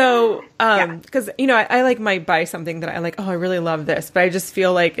 So, cause you know, I like might buy something that I like, oh, I really love this, but I just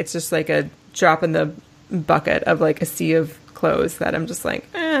feel like it's just like a drop in the bucket of like a sea of clothes that I'm just like,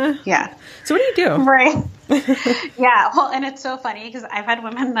 Yeah. So what do you do? Right. Well, and it's so funny because I've had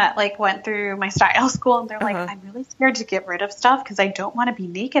women that like went through my style school and they're like, I'm really scared to get rid of stuff because I don't want to be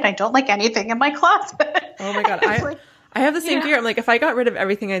naked. I don't like anything in my closet. Oh my God. I have the same fear. I'm like, if I got rid of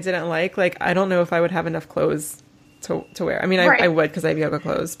everything I didn't like, I don't know if I would have enough clothes to wear. I mean, I would because I have yoga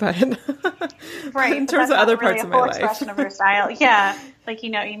clothes, but in terms of other parts of my life. Expression of your style. Yeah. Like,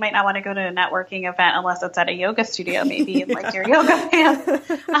 you know, you might not want to go to a networking event unless it's at a yoga studio, maybe in like your yoga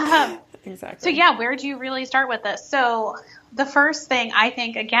pants. Exactly. So where do you really start with this? So the first thing I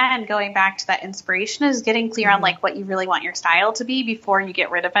think, again, going back to that inspiration, is getting clear on like what you really want your style to be before you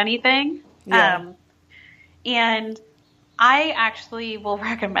get rid of anything. And I actually will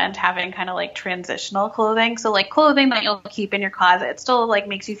recommend having kind of like transitional clothing. So like clothing that you'll keep in your closet. It still like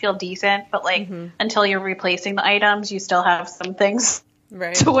makes you feel decent, but like until you're replacing the items, you still have some things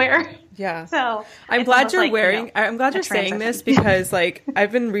to wear. Yeah. So I'm glad you're wearing, you know, I'm glad you're saying this because like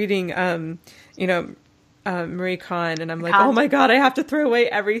I've been reading, you know, Marie Kondo, and I'm like, oh my God, I have to throw away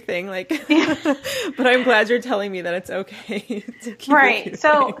everything. Like, but I'm glad you're telling me that it's okay to keep a few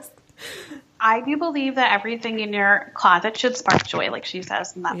things. I do believe that everything in your closet should spark joy, like she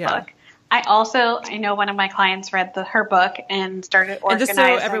says in that book. I know one of my clients read her book and started organizing. And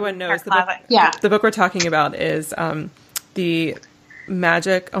just so everyone knows, the book we're talking about is the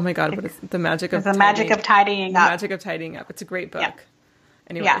magic. Oh my God, what is the magic of magic of tidying up? The magic of tidying up. It's a great book.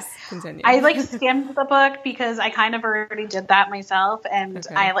 Anyways, continue. I like skimmed the book because I kind of already did that myself, and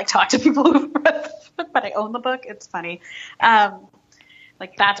I like talk to people who read the book, but I own the book. It's funny.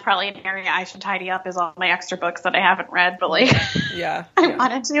 Like that's probably an area I should tidy up, is all my extra books that I haven't read, but like I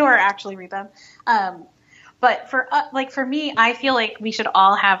wanted to or actually read them. But for me, I feel like we should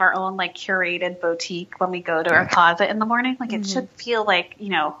all have our own like curated boutique when we go to our closet in the morning. Like it should feel like, you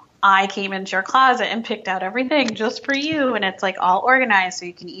know, I came into your closet and picked out everything just for you, and it's like all organized so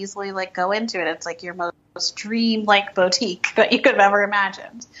you can easily like go into it. It's like your most dream like boutique that you could have ever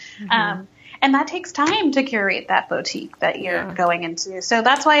imagined. And that takes time to curate that boutique that you're going into. So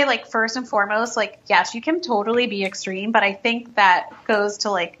that's why, like, first and foremost, like, yes, you can totally be extreme, but I think that goes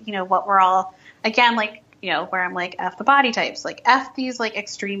to like, you know, what we're all, again, like, you know, where I'm like, F the body types, like F these like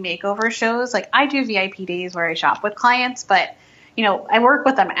extreme makeover shows. Like I do VIP days where I shop with clients, but you know, I work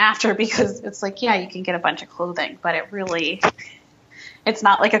with them after because it's like, yeah, you can get a bunch of clothing, but it's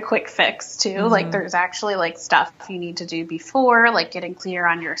not like a quick fix too. Like there's actually like stuff you need to do before, like getting clear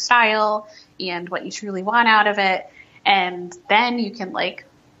on your style and what you truly want out of it. And then you can like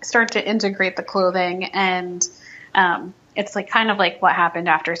start to integrate the clothing. And it's like kind of like what happened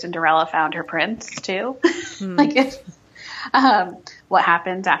after Cinderella found her prince too. Like what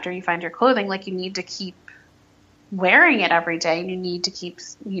happens after you find your clothing, like you need to keep wearing it every day. You need to keep,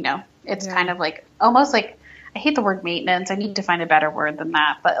 you know, it's kind of like almost like, I hate the word maintenance. I need to find a better word than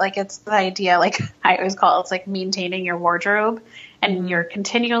that. But like, it's the idea, like I always call it, it's like maintaining your wardrobe and you're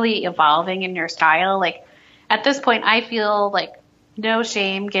continually evolving in your style. Like at this point, I feel like no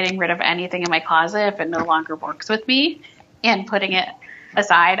shame getting rid of anything in my closet if it no longer works with me and putting it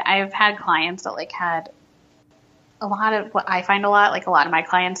aside. I've had clients that like had a lot of what I find a lot of my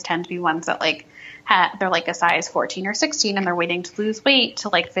clients tend to be ones that like they're like a size 14 or 16 and they're waiting to lose weight to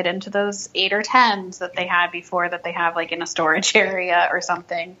like fit into those 8 or 10s that they had before that they have like in a storage area or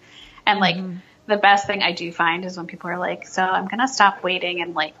something. And like the best thing I do find is when people are like, so I'm going to stop waiting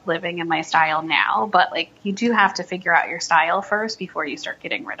and like living in my style now. But like you do have to figure out your style first before you start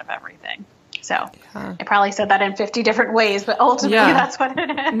getting rid of everything. So I probably said that in 50 different ways, but ultimately that's what it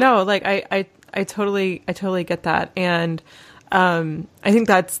is. No, like I totally get that. And I think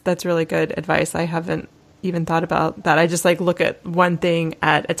that's really good advice. I haven't even thought about that. I just like look at one thing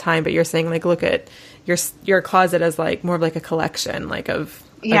at a time, but you're saying like look at your closet as like more of like a collection like of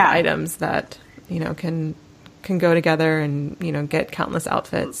items that, you know, can go together and, you know, get countless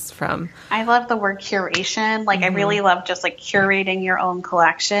outfits from. I love the word curation. Like I really love just like curating your own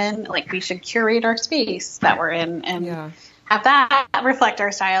collection. Like we should curate our space that we're in and have that reflect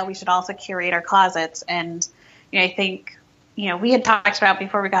our style. We should also curate our closets. And, you know, I think, you know, we had talked about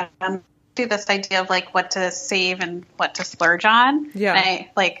before we got on to this idea of like what to save and what to splurge on. Yeah.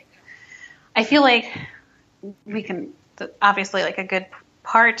 And I feel like we can obviously like a good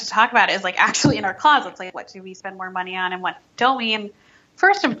part to talk about is like actually in our closets, like what do we spend more money on and what don't we? And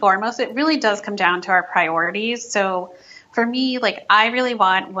first and foremost, it really does come down to our priorities. So for me, like I really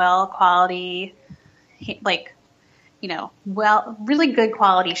want well quality, like, you know, really good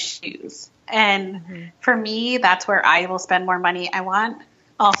quality shoes. And for me, that's where I will spend more money. I want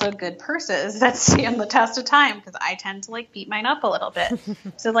also good purses that stand the test of time because I tend to like beat mine up a little bit.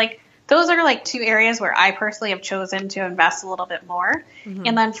 So like those are like two areas where I personally have chosen to invest a little bit more.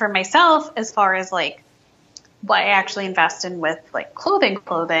 And then for myself, as far as like what I actually invest in with like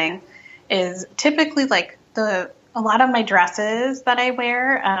clothing is typically like a lot of my dresses that I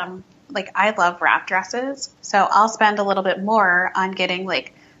wear. Like I love wrap dresses. So I'll spend a little bit more on getting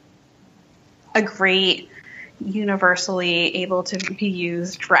like a great universally able to be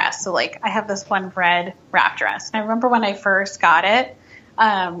used dress. So like I have this one red wrap dress. And I remember when I first got it,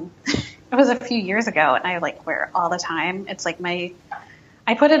 it was a few years ago and I like wear it all the time. It's like I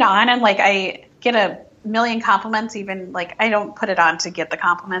put it on and like I get a million compliments, even like I don't put it on to get the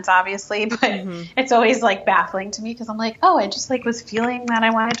compliments obviously, but it's always like baffling to me because I'm like, oh, I just like was feeling that I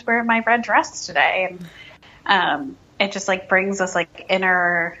wanted to wear my red dress today. And it just like brings this like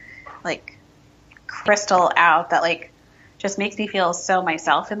inner like crystal out that like just makes me feel so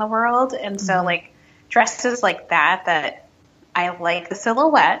myself in the world. And so like dresses like that I like the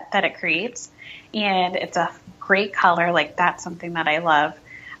silhouette that it creates and it's a great color. Like that's something that I love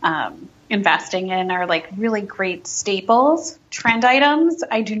investing in are like really great staples. Trend items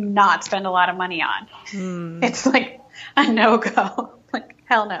I do not spend a lot of money on. It's like a no-go. Like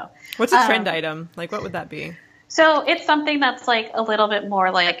hell no. What's a trend item? Like what would that be? So it's something that's like a little bit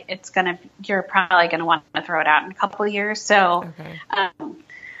more like you're probably going to want to throw it out in a couple of years. So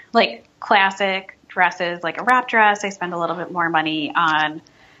like classic dresses, like a wrap dress, I spend a little bit more money on.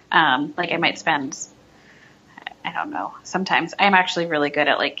 Like I might spend, I don't know, sometimes I'm actually really good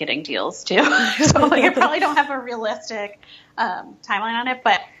at like getting deals too. So like I probably don't have a realistic timeline on it,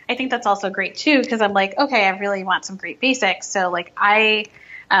 but I think that's also great too because I'm like, okay, I really want some great basics. So like I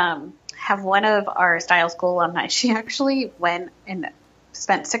have one of our style school alumni. She actually went and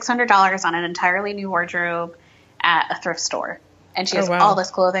spent $600 on an entirely new wardrobe at a thrift store. And she has all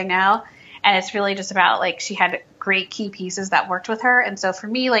this clothing now. And it's really just about like she had great key pieces that worked with her. And so for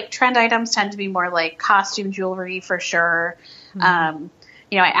me, like trend items tend to be more like costume jewelry for sure. You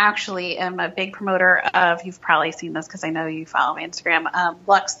know, I actually am a big promoter of, you've probably seen this because I know you follow my Instagram,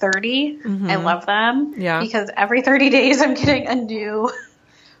 Lux 30. I love them because every 30 days I'm getting a new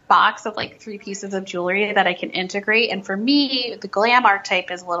box of like 3 pieces of jewelry that I can integrate. And for me, the glam archetype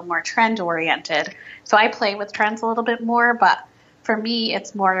is a little more trend oriented. So I play with trends a little bit more, but for me,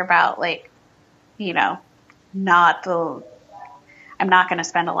 it's more about like, you know, I'm not going to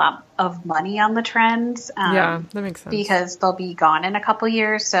spend a lot of money on the trends. That makes sense. Because they'll be gone in a couple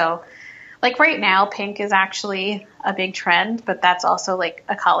years. So like right now, pink is actually a big trend, but that's also like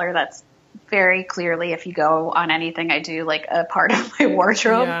a color that's very clearly, if you go on anything I do, like a part of my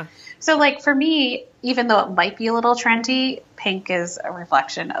wardrobe. Yeah. So like for me, even though it might be a little trendy, pink is a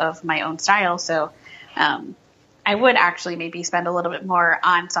reflection of my own style. So I would actually maybe spend a little bit more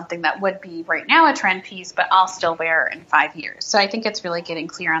on something that would be right now a trend piece, but I'll still wear in 5 years. So I think it's really getting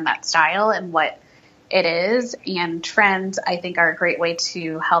clear on that style and what it is. And trends, I think, are a great way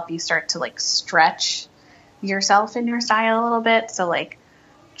to help you start to like stretch yourself in your style a little bit. So like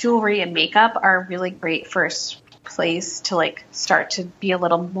jewelry and makeup are a really great first place to like start to be a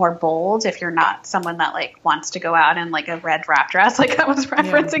little more bold if you're not someone that like wants to go out in like a red wrap dress like I was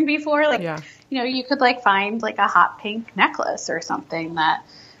referencing before. Like, you know, you could like find like a hot pink necklace or something that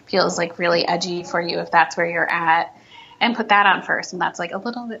feels like really edgy for you if that's where you're at, and put that on first. And that's like a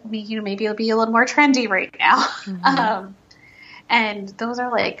little bit, you know, maybe it'll be a little more trendy right now. And those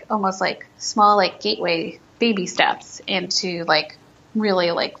are like almost like small like gateway baby steps into like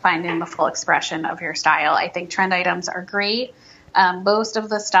really like finding the full expression of your style. I think trend items are great. Most of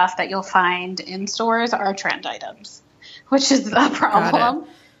the stuff that you'll find in stores are trend items, which is the problem.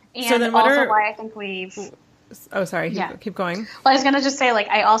 And so then also why I think we've... Oh, sorry. Keep going. Well, I was going to just say, like,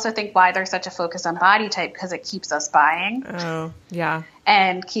 I also think why there's such a focus on body type, because it keeps us buying. Oh, yeah.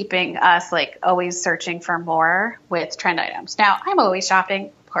 And keeping us, like, always searching for more with trend items. Now, I'm always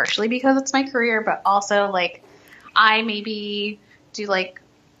shopping, partially because it's my career, but also, like, I maybe do, like,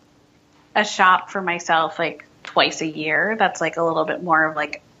 a shop for myself, like, twice a year. That's, like, a little bit more of,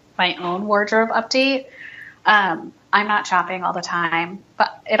 like, my own wardrobe update. I'm not shopping all the time,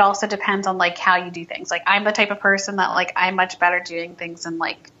 but it also depends on like how you do things. Like I'm the type of person that like I'm much better doing things and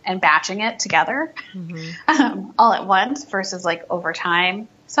batching it together all at once versus like over time.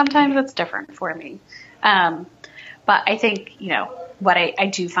 Sometimes it's different for me. But I think, you know, what I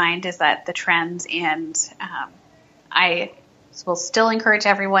do find is that the trends and I will still encourage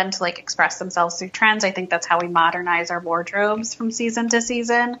everyone to like express themselves through trends. I think that's how we modernize our wardrobes from season to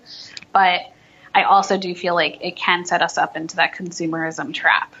season. But I also do feel like it can set us up into that consumerism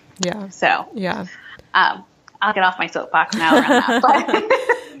trap. Yeah. So, I'll get off my soapbox now around that.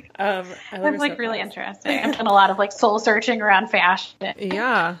 But it's like really interesting. I've done a lot of like soul searching around fashion.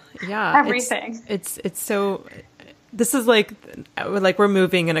 Yeah. Everything. It's so, this is like we're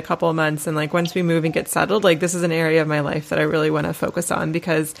moving in a couple of months, and like once we move and get settled, like this is an area of my life that I really want to focus on,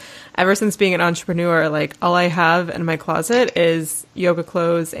 because ever since being an entrepreneur, like all I have in my closet is yoga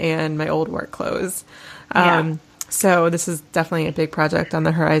clothes and my old work clothes. So this is definitely a big project on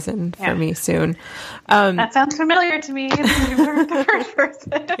the horizon for me soon. That sounds familiar to me. You were the first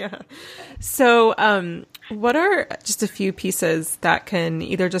person. So what are just a few pieces that can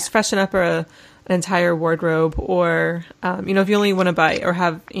either just freshen up an entire wardrobe, or you know, if you only want to buy or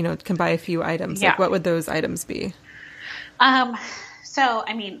have, you know, can buy a few items, like what would those items be? So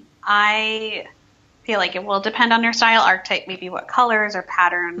I mean, I feel like it will depend on your style archetype, maybe what colors or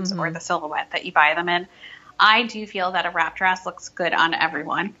patterns or the silhouette that you buy them in. I do feel that a wrap dress looks good on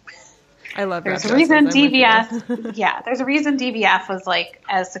everyone. I love There's a reason DVF there's a reason DVF was like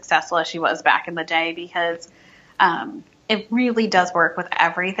as successful as she was back in the day, because it really does work with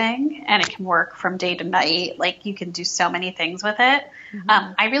everything, and it can work from day to night. Like you can do so many things with it.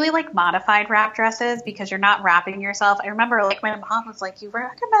 I really like modified wrap dresses because you're not wrapping yourself. I remember like my mom was like, you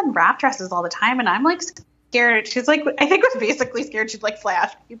recommend wrap dresses all the time, and I'm like scared. She's like, I think was basically scared she'd like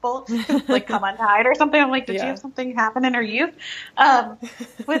flash people, like come untied or something. I'm like, did you have something happen in her youth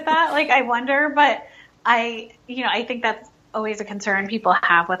with that? Like I wonder, but I think that's always a concern people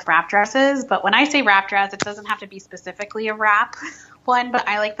have with wrap dresses. But when I say wrap dress, it doesn't have to be specifically a wrap one, but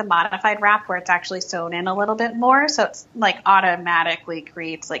I like the modified wrap where it's actually sewn in a little bit more. So it's like automatically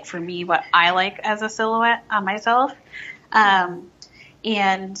creates like for me what I like as a silhouette on myself.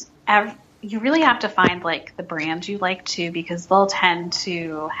 You really have to find like the brands you like too, because they'll tend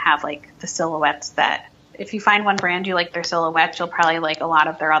to have like the silhouettes that if you find one brand you like their silhouettes, you'll probably like a lot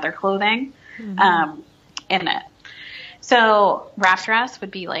of their other clothing in it. So wrap dress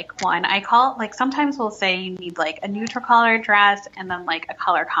would be like one. I call like sometimes we'll say you need like a neutral color dress and then like a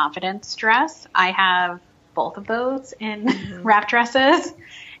color confidence dress. I have both of those in wrap dresses.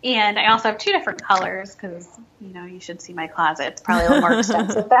 And I also have two different colors because, you know, you should see my closet. It's probably a little more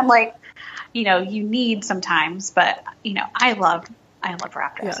extensive than like, you know, you need sometimes. But, you know, I love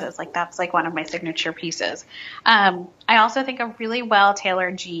wrap dresses. Yeah. Like that's like one of my signature pieces. I also think a really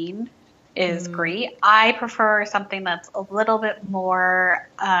well-tailored jean is great. I prefer something that's a little bit more,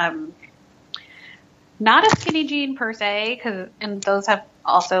 not a skinny jean per se, and those have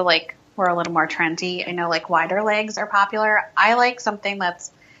also like, we're a little more trendy. I know like wider legs are popular. I like something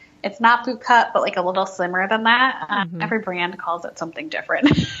it's not boot cut, but like a little slimmer than that. Every brand calls it something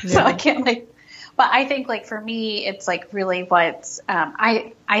different. So I can't but I think like for me, it's like really what's,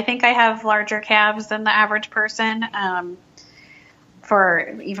 I think I have larger calves than the average person,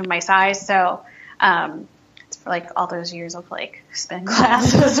 for even my size. So, it's for like all those years of like spin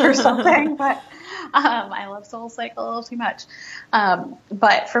classes or something, but, I love Soul Cycle a little too much.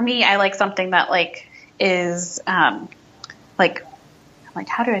 But for me, I like something that like is, like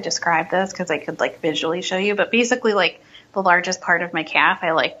how do I describe this? Cause I could like visually show you, but basically like the largest part of my calf,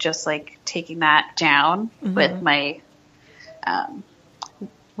 I like just like taking that down with my,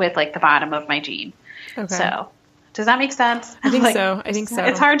 with like the bottom of my jean. Okay. So does that make sense? I think like, so. I think so.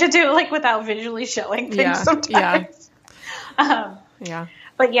 It's hard to do like without visually showing things sometimes. Yeah.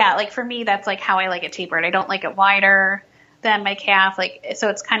 But yeah, like for me, that's like how I like it tapered. I don't like it wider than my calf. Like, so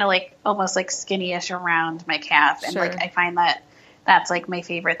it's kind of like almost like skinny-ish around my calf. And like, I find that that's like my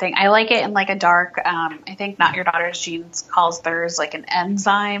favorite thing. I like it in like a dark, I think Not Your Daughter's Jeans calls theirs like an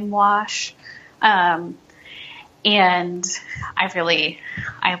enzyme wash. And I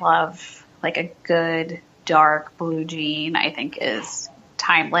love like a good dark blue jean, I think is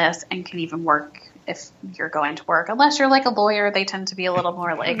timeless and can even work if you're going to work. Unless you're like a lawyer, they tend to be a little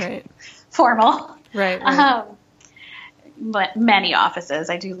more like formal. Right. But many offices,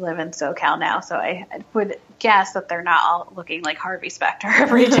 I do live in SoCal now, so I would guess that they're not all looking like Harvey Specter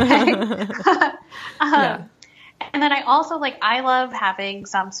every day. And then I also I love having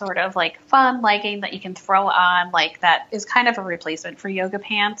some sort of like fun legging that you can throw on, like that is kind of a replacement for yoga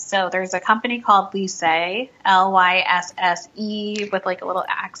pants. So there's a company called Lysse, Lysse, with like a little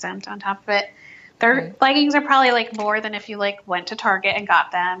accent on top of it. Their leggings are probably like more than if you like went to Target and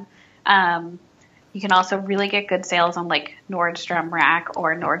got them. You can also really get good sales on like Nordstrom Rack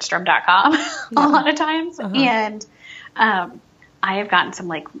or Nordstrom.com a lot of times. And I have gotten some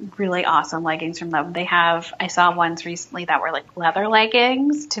like really awesome leggings from them. I saw ones recently that were like leather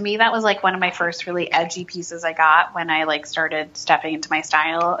leggings. To me, that was like one of my first really edgy pieces I got when I like started stepping into my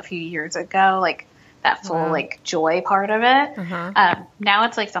style a few years ago, like that full like joy part of it. Now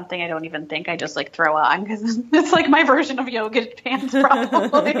it's like something I don't even think, I just like throw on because it's like my version of yoga pants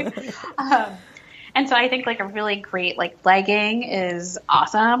probably. And so I think like a really great like legging is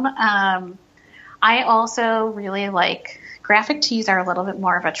awesome. I also really like graphic tees are a little bit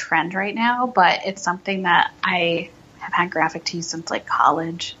more of a trend right now, but it's something that I have had graphic tees since like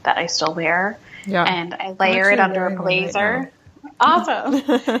college that I still wear. Yeah. And I layer it under a blazer. Right.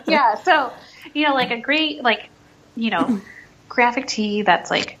 Awesome. Yeah. So, you know, like a great, like, you know, graphic tee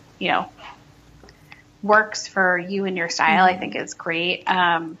that's like, you know, works for you and your style, I think is great.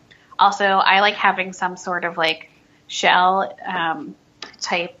 Also, I like having some sort of like shell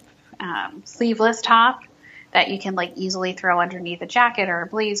type sleeveless top that you can like easily throw underneath a jacket or a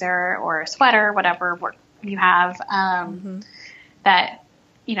blazer or a sweater, whatever you have. That,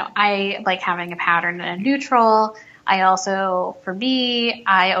 you know, I like having a pattern and a neutral. I also, for me,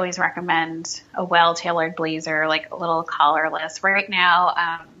 I always recommend a well-tailored blazer, like a little collarless. Right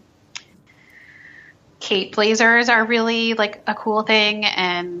now, cape blazers are really like a cool thing,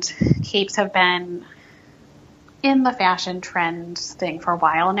 and capes have been in the fashion trend thing for a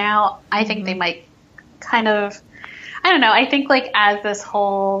while now. I think they might kind of, I don't know, I think like as this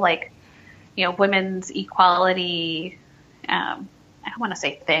whole like, you know, women's equality, I don't want to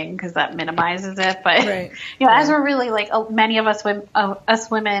say thing because that minimizes it, but you know, as we're really like many of us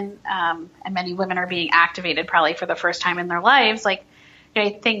women, and many women are being activated probably for the first time in their lives, like I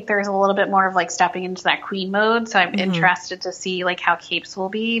think there's a little bit more of like stepping into that queen mode. So I'm interested to see like how capes will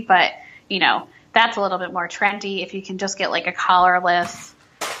be, but you know, that's a little bit more trendy. If you can just get like a collarless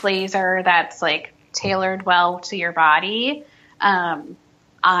blazer that's like tailored well to your body.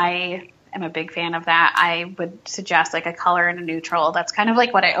 I am a big fan of that. I would suggest like a color and a neutral. That's kind of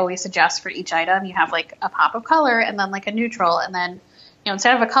like what I always suggest for each item. You have like a pop of color and then like a neutral, and then, you know,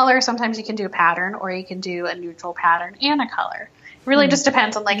 instead of a color, sometimes you can do a pattern, or you can do a neutral pattern and a color. It really just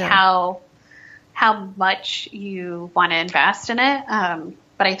depends on like how how much you want to invest in it.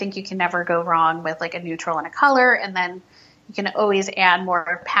 But I think you can never go wrong with like a neutral and a color. And then you can always add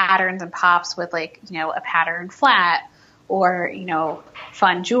more patterns and pops with like, a pattern flat or,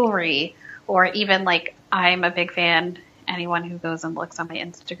 fun jewelry, or even like I'm a big fan. Anyone who goes and looks on my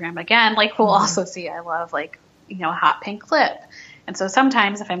Instagram again, like will also see I love like, a hot pink clip. And so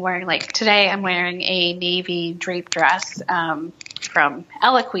sometimes if I'm wearing, like today I'm wearing a navy drape dress from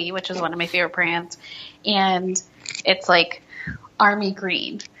Eloquii, which is one of my favorite brands. And it's like army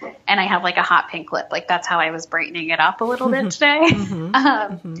green. And I have like a hot pink lip. Like that's how I was brightening it up a little bit today.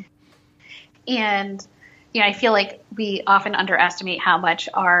 And, I feel like we often underestimate how much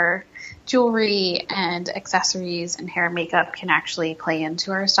our jewelry and accessories and hair and makeup can actually play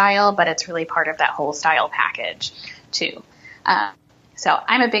into our style, but it's really part of that whole style package too. So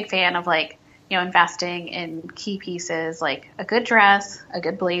I'm a big fan of like, investing in key pieces like a good dress, a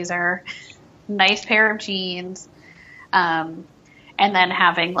good blazer, nice pair of jeans, and then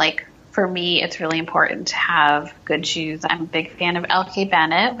having like, for me, it's really important to have good shoes. I'm a big fan of LK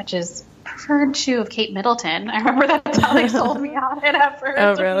Bennett, which is preferred shoe of Kate Middleton. I remember that's how they sold me on it at first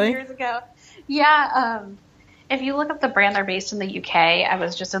a few years ago. Yeah. If you look up the brand, they're based in the UK. I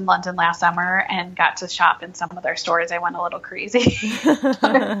was just in London last summer and got to shop in some of their stores. I went a little crazy.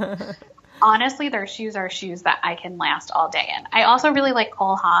 Honestly, their shoes are shoes that I can last all day in. I also really like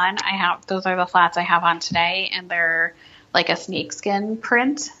Cole Haan. Those are the flats I have on today, and they're like a snakeskin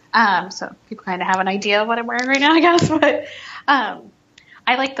print. So people kind of have an idea of what I'm wearing right now, I guess. But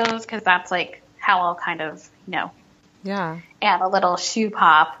I like those because that's like how I'll kind of, add a little shoe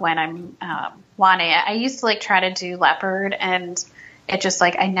pop when I'm wanting it. I used to like try to do leopard, and it just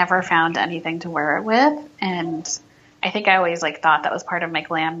like I never found anything to wear it with. And I think I always like thought that was part of my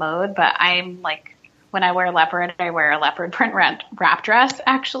glam mode, but I'm like, when I wear leopard, I wear a leopard print wrap dress.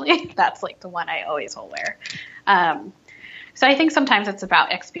 Actually, that's like the one I always will wear. So I think sometimes it's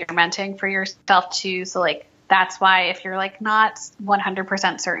about experimenting for yourself too. So like, that's why if you're like not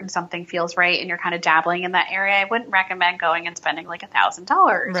 100% certain something feels right and you're kind of dabbling in that area, I wouldn't recommend going and spending like $1,000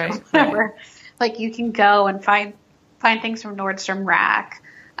 or whatever. Right. Like you can go and find things from Nordstrom Rack.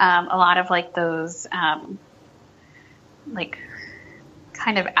 A lot of like those like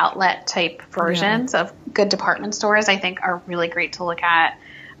kind of outlet type versions of good department stores, I think are really great to look at.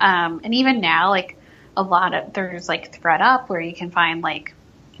 And even now, like there's like ThredUp where you can find like,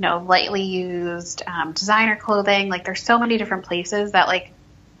 lightly used designer clothing. Like there's so many different places that like,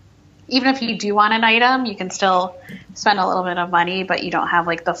 even if you do want an item, you can still spend a little bit of money, but you don't have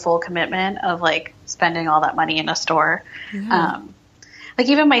like the full commitment of like spending all that money in a store. Yeah. Like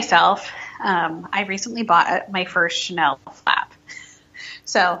even myself, I recently bought my first Chanel flap.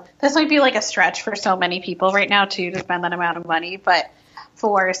 So this might be like a stretch for so many people right now too, to spend that amount of money. But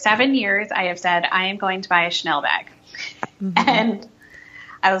for 7 years, I have said, I am going to buy a Chanel bag. And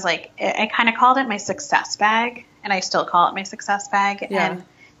I was like, I kind of called it my success bag, and I still call it my success bag. Yeah. And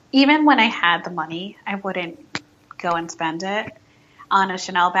even when I had the money, I wouldn't go and spend it on a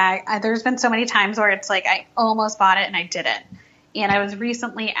Chanel bag. There's been so many times where it's like I almost bought it and I didn't. And I was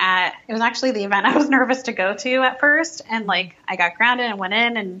recently it was actually the event I was nervous to go to at first. And like I got grounded and went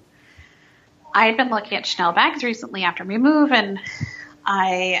in, and I had been looking at Chanel bags recently after my move. And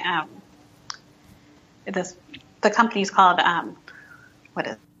the company's called,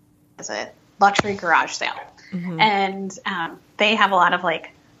 what is it? Luxury Garage Sale. And they have a lot of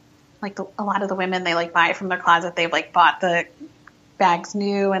a lot of the women, they like buy from their closet. They've like bought the bags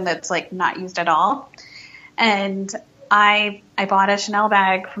new and that's like not used at all. And I bought a Chanel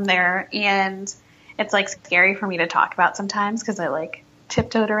bag from there, and it's like scary for me to talk about sometimes because I like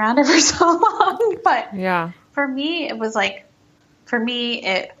tiptoed around it for so long. But yeah, for me,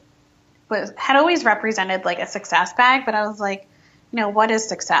 it had always represented like a success bag, but I was like, what is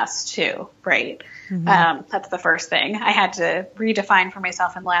success too, right? That's the first thing I had to redefine for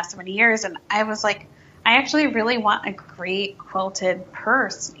myself in the last so many years. And I was like, I actually really want a great quilted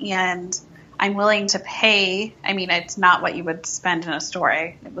purse, and I'm willing to pay. I mean, it's not what you would spend in a store.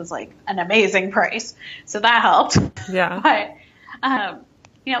 It was like an amazing price. So that helped. Yeah. But,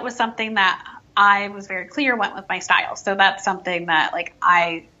 it was something that I was very clear went with my style. So that's something that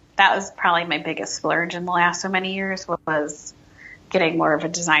that was probably my biggest splurge in the last so many years, was getting more of a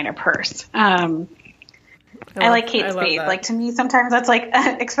designer purse. I like Kate Spade. Like to me, sometimes that's like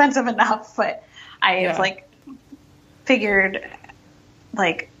expensive enough, but I've figured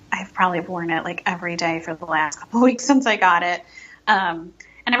like I've probably worn it like every day for the last couple of weeks since I got it. And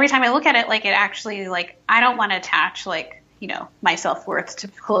every time I look at it, like it actually, like, I don't want to attach like, my self-worth to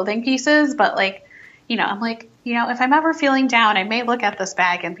clothing pieces, but like, I'm like, if I'm ever feeling down, I may look at this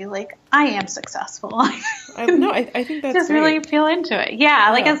bag and be like, I am successful. I think that's just great. really feel into it. Yeah.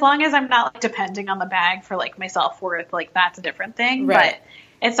 Like as long as I'm not like, depending on the bag for like my self-worth, like that's a different thing. Right.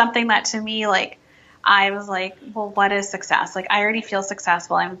 But it's something that to me, like, I was like, well, what is success? Like, I already feel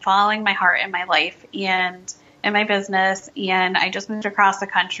successful. I'm following my heart in my life and in my business. And I just moved across the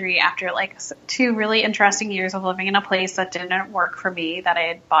country after like 2 really interesting years of living in a place that didn't work for me, that I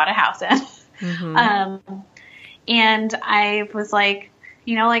had bought a house in. Mm-hmm. And I was like,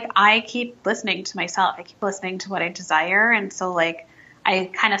 like I keep listening to myself. I keep listening to what I desire. And so like,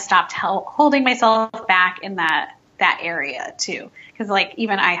 I kind of stopped holding myself back in that area too. Cause like,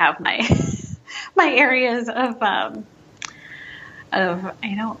 even I have my areas of I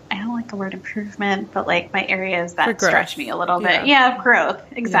don't like the word improvement, but like my areres that stretch me a little bit. Yeah, of growth.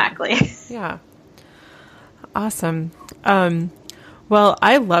 Exactly. Yeah. Awesome. Well,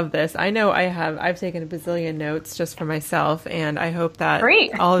 I love this. I know I've taken a bazillion notes just for myself, and I hope that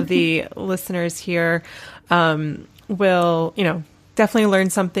all of the listeners here will, definitely learn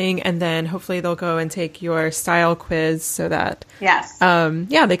something, and then hopefully they'll go and take your style quiz so that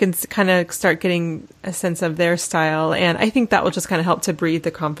they can kind of start getting a sense of their style. And I think that will just kind of help to breed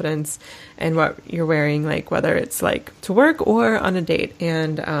the confidence in what you're wearing, like whether it's like to work or on a date.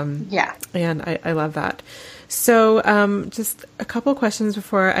 And and I love that. So just a couple questions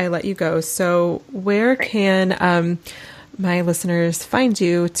before I let you go. So where can my listeners find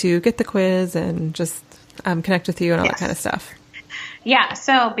you to get the quiz and just connect with you and all that kind of stuff? Yeah,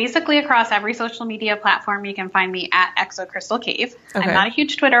 so basically across every social media platform, you can find me at XO Crystal Cave. Okay. I'm not a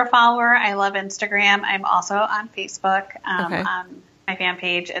huge Twitter follower. I love Instagram. I'm also on Facebook. On my fan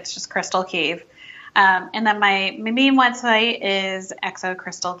page, it's just Crystal Cave. And then my main website is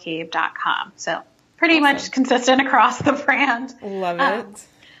xocrystalcave.com. So pretty much consistent across the brand. Love it.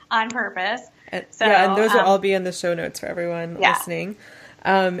 On purpose. And those will all be in the show notes for everyone listening.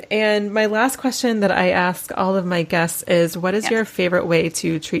 And my last question that I ask all of my guests is, what is your favorite way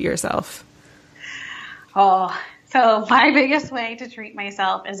to treat yourself? Oh, so my biggest way to treat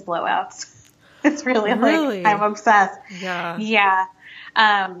myself is blowouts. It's really like, I'm obsessed. Yeah. Yeah.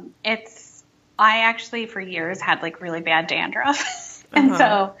 I actually for years had like really bad dandruff. And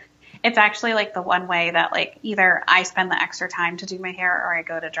so it's actually like the one way that like either I spend the extra time to do my hair or I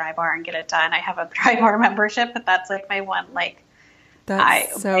go to Dry Bar and get it done. I have a Dry Bar membership, but that's like my one like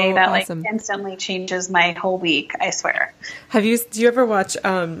way that awesome. Like instantly changes my whole week, I swear. Do you ever watch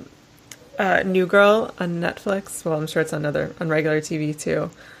New Girl on Netflix? Well, I'm sure it's on regular TV too.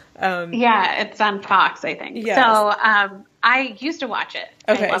 It's on Fox, I think. Yes. So I used to watch it.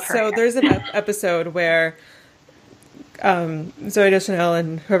 Okay, so there's an episode where Zooey Deschanel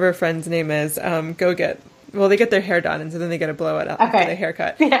and whoever her friend's name is they get their hair done, and so then they get a blowout after their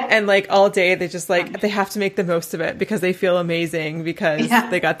haircut. Yeah. And like all day they just like they have to make the most of it because they feel amazing because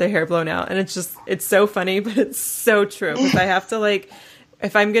they got their hair blown out. And it's so funny, but it's so true. Because I have to like,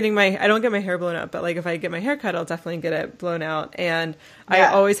 if I'm getting I don't get my hair blown out, but like if I get my hair cut, I'll definitely get it blown out. And I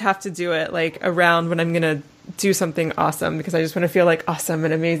always have to do it like around when I'm going to do something awesome because I just want to feel like awesome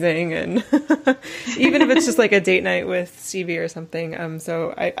and amazing. And even if it's just like a date night with Stevie or something.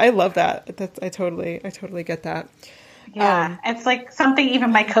 So I love that. I totally get that. Yeah. It's like something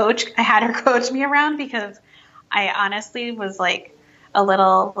even I had her coach me around because I honestly was like a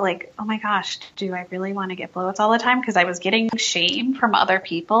little like, oh my gosh, do I really want to get blowouts all the time? Because I was getting shame from other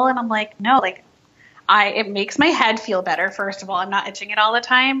people. And I'm like, no, like it makes my head feel better. First of all, I'm not itching it all the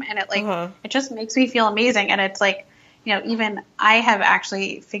time. And it just makes me feel amazing. And it's like, even I have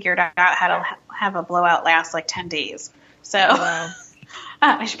actually figured out how to have a blowout last like 10 days. So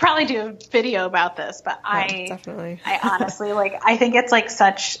I should probably do a video about this, but I honestly I think it's like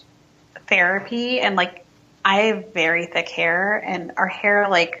such therapy. And like, I have very thick hair and our hair,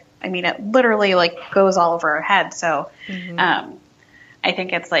 it literally like goes all over our head. So, I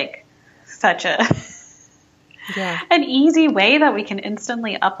think it's like such an easy way that we can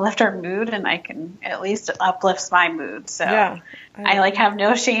instantly uplift our mood, and I can at least uplifts my mood. So I have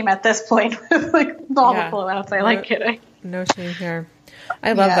no shame at this point with like all the blowouts. I like kidding. No shame here.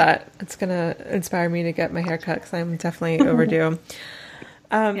 I love that. It's going to inspire me to get my hair cut because I'm definitely overdue.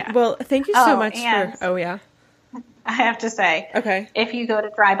 Well, thank you so much I have to say, if you go to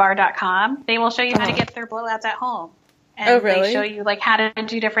drybar.com, they will show you how to get their blowouts at home. And they show you like how to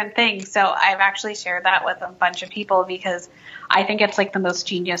do different things. So I've actually shared that with a bunch of people because I think it's like the most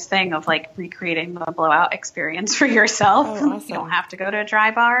genius thing of like recreating the blowout experience for yourself. Awesome. You don't have to go to a Dry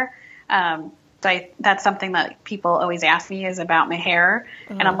Bar. that's something that people always ask me is about my hair.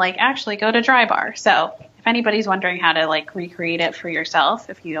 And I'm like, actually go to Dry Bar. So if anybody's wondering how to like recreate it for yourself,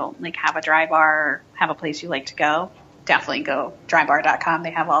 if you don't like have a dry bar or have a place you like to go, definitely go drybar.com.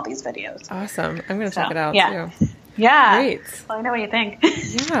 They have all these videos. Awesome. I'm going to check it out too. Yeah. Great. Let me know what you think.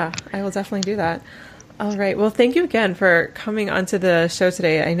 Yeah, I will definitely do that. All right. Well, thank you again for coming onto the show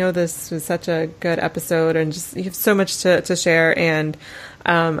today. I know this was such a good episode and just you have so much to share. And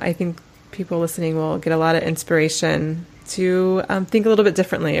I think people listening will get a lot of inspiration to think a little bit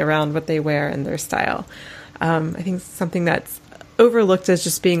differently around what they wear and their style. I think something that's overlooked as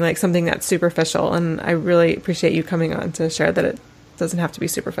just being like something that's superficial. And I really appreciate you coming on to share that it doesn't have to be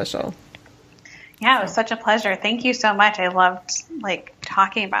superficial. Yeah, it was such a pleasure. Thank you so much. I loved like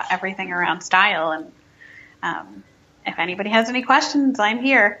talking about everything around style. And if anybody has any questions, I'm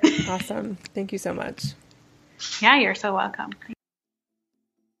here. Awesome. Thank you so much. Yeah, you're so welcome.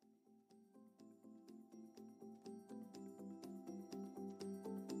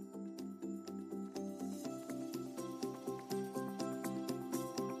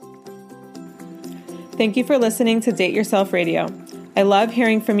 Thank you for listening to Date Yourself Radio. I love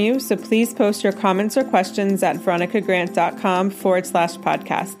hearing from you, so please post your comments or questions at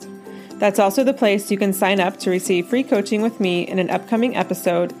veronicagrant.com/podcast. That's also the place you can sign up to receive free coaching with me in an upcoming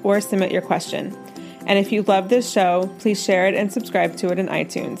episode or submit your question. And if you love this show, please share it and subscribe to it in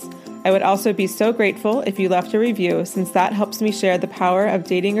iTunes. I would also be so grateful if you left a review, since that helps me share the power of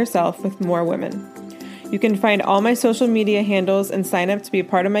dating yourself with more women. You can find all my social media handles and sign up to be a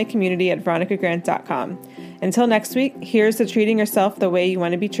part of my community at veronicagrant.com. Until next week, here's to treating yourself the way you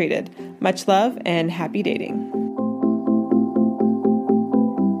want to be treated. Much love and happy dating.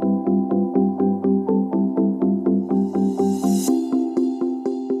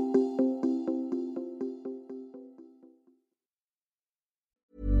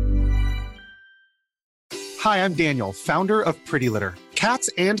 Hi, I'm Daniel, founder of Pretty Litter. Cats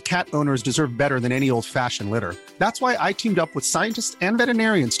and cat owners deserve better than any old-fashioned litter. That's why I teamed up with scientists and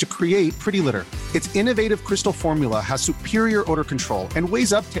veterinarians to create Pretty Litter. Its innovative crystal formula has superior odor control and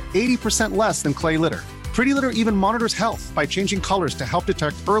weighs up to 80% less than clay litter. Pretty Litter even monitors health by changing colors to help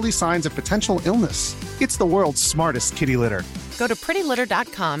detect early signs of potential illness. It's the world's smartest kitty litter. Go to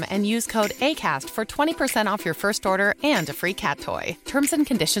prettylitter.com and use code ACAST for 20% off your first order and a free cat toy. Terms and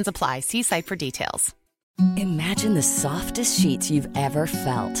conditions apply. See site for details. Imagine the softest sheets you've ever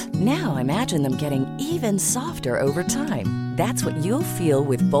felt. Now imagine them getting even softer over time. That's what you'll feel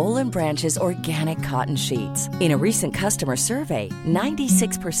with Boll & Branch's organic cotton sheets. In a recent customer survey,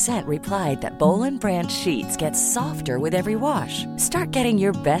 96% replied that Boll & Branch sheets get softer with every wash. Start getting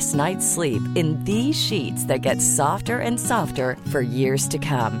your best night's sleep in these sheets that get softer and softer for years to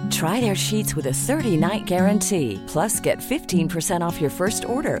come. Try their sheets with a 30-night guarantee. Plus, get 15% off your first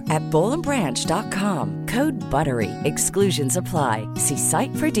order at bollandbranch.com. Code BUTTERY. Exclusions apply. See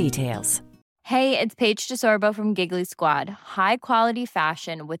site for details. Hey, it's Paige DeSorbo from Giggly Squad. High quality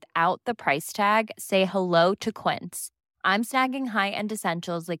fashion without the price tag. Say hello to Quince. I'm snagging high-end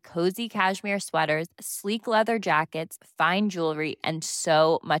essentials like cozy cashmere sweaters, sleek leather jackets, fine jewelry, and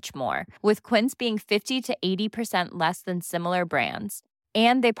so much more. With Quince being 50 to 80% less than similar brands.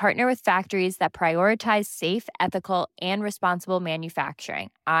 And they partner with factories that prioritize safe, ethical, and responsible manufacturing.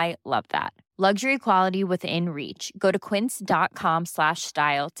 I love that. Luxury quality within reach. Go to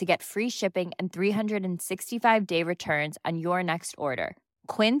quince.com/style to get free shipping and 365-day returns on your next order.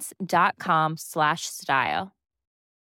 Quince.com/style.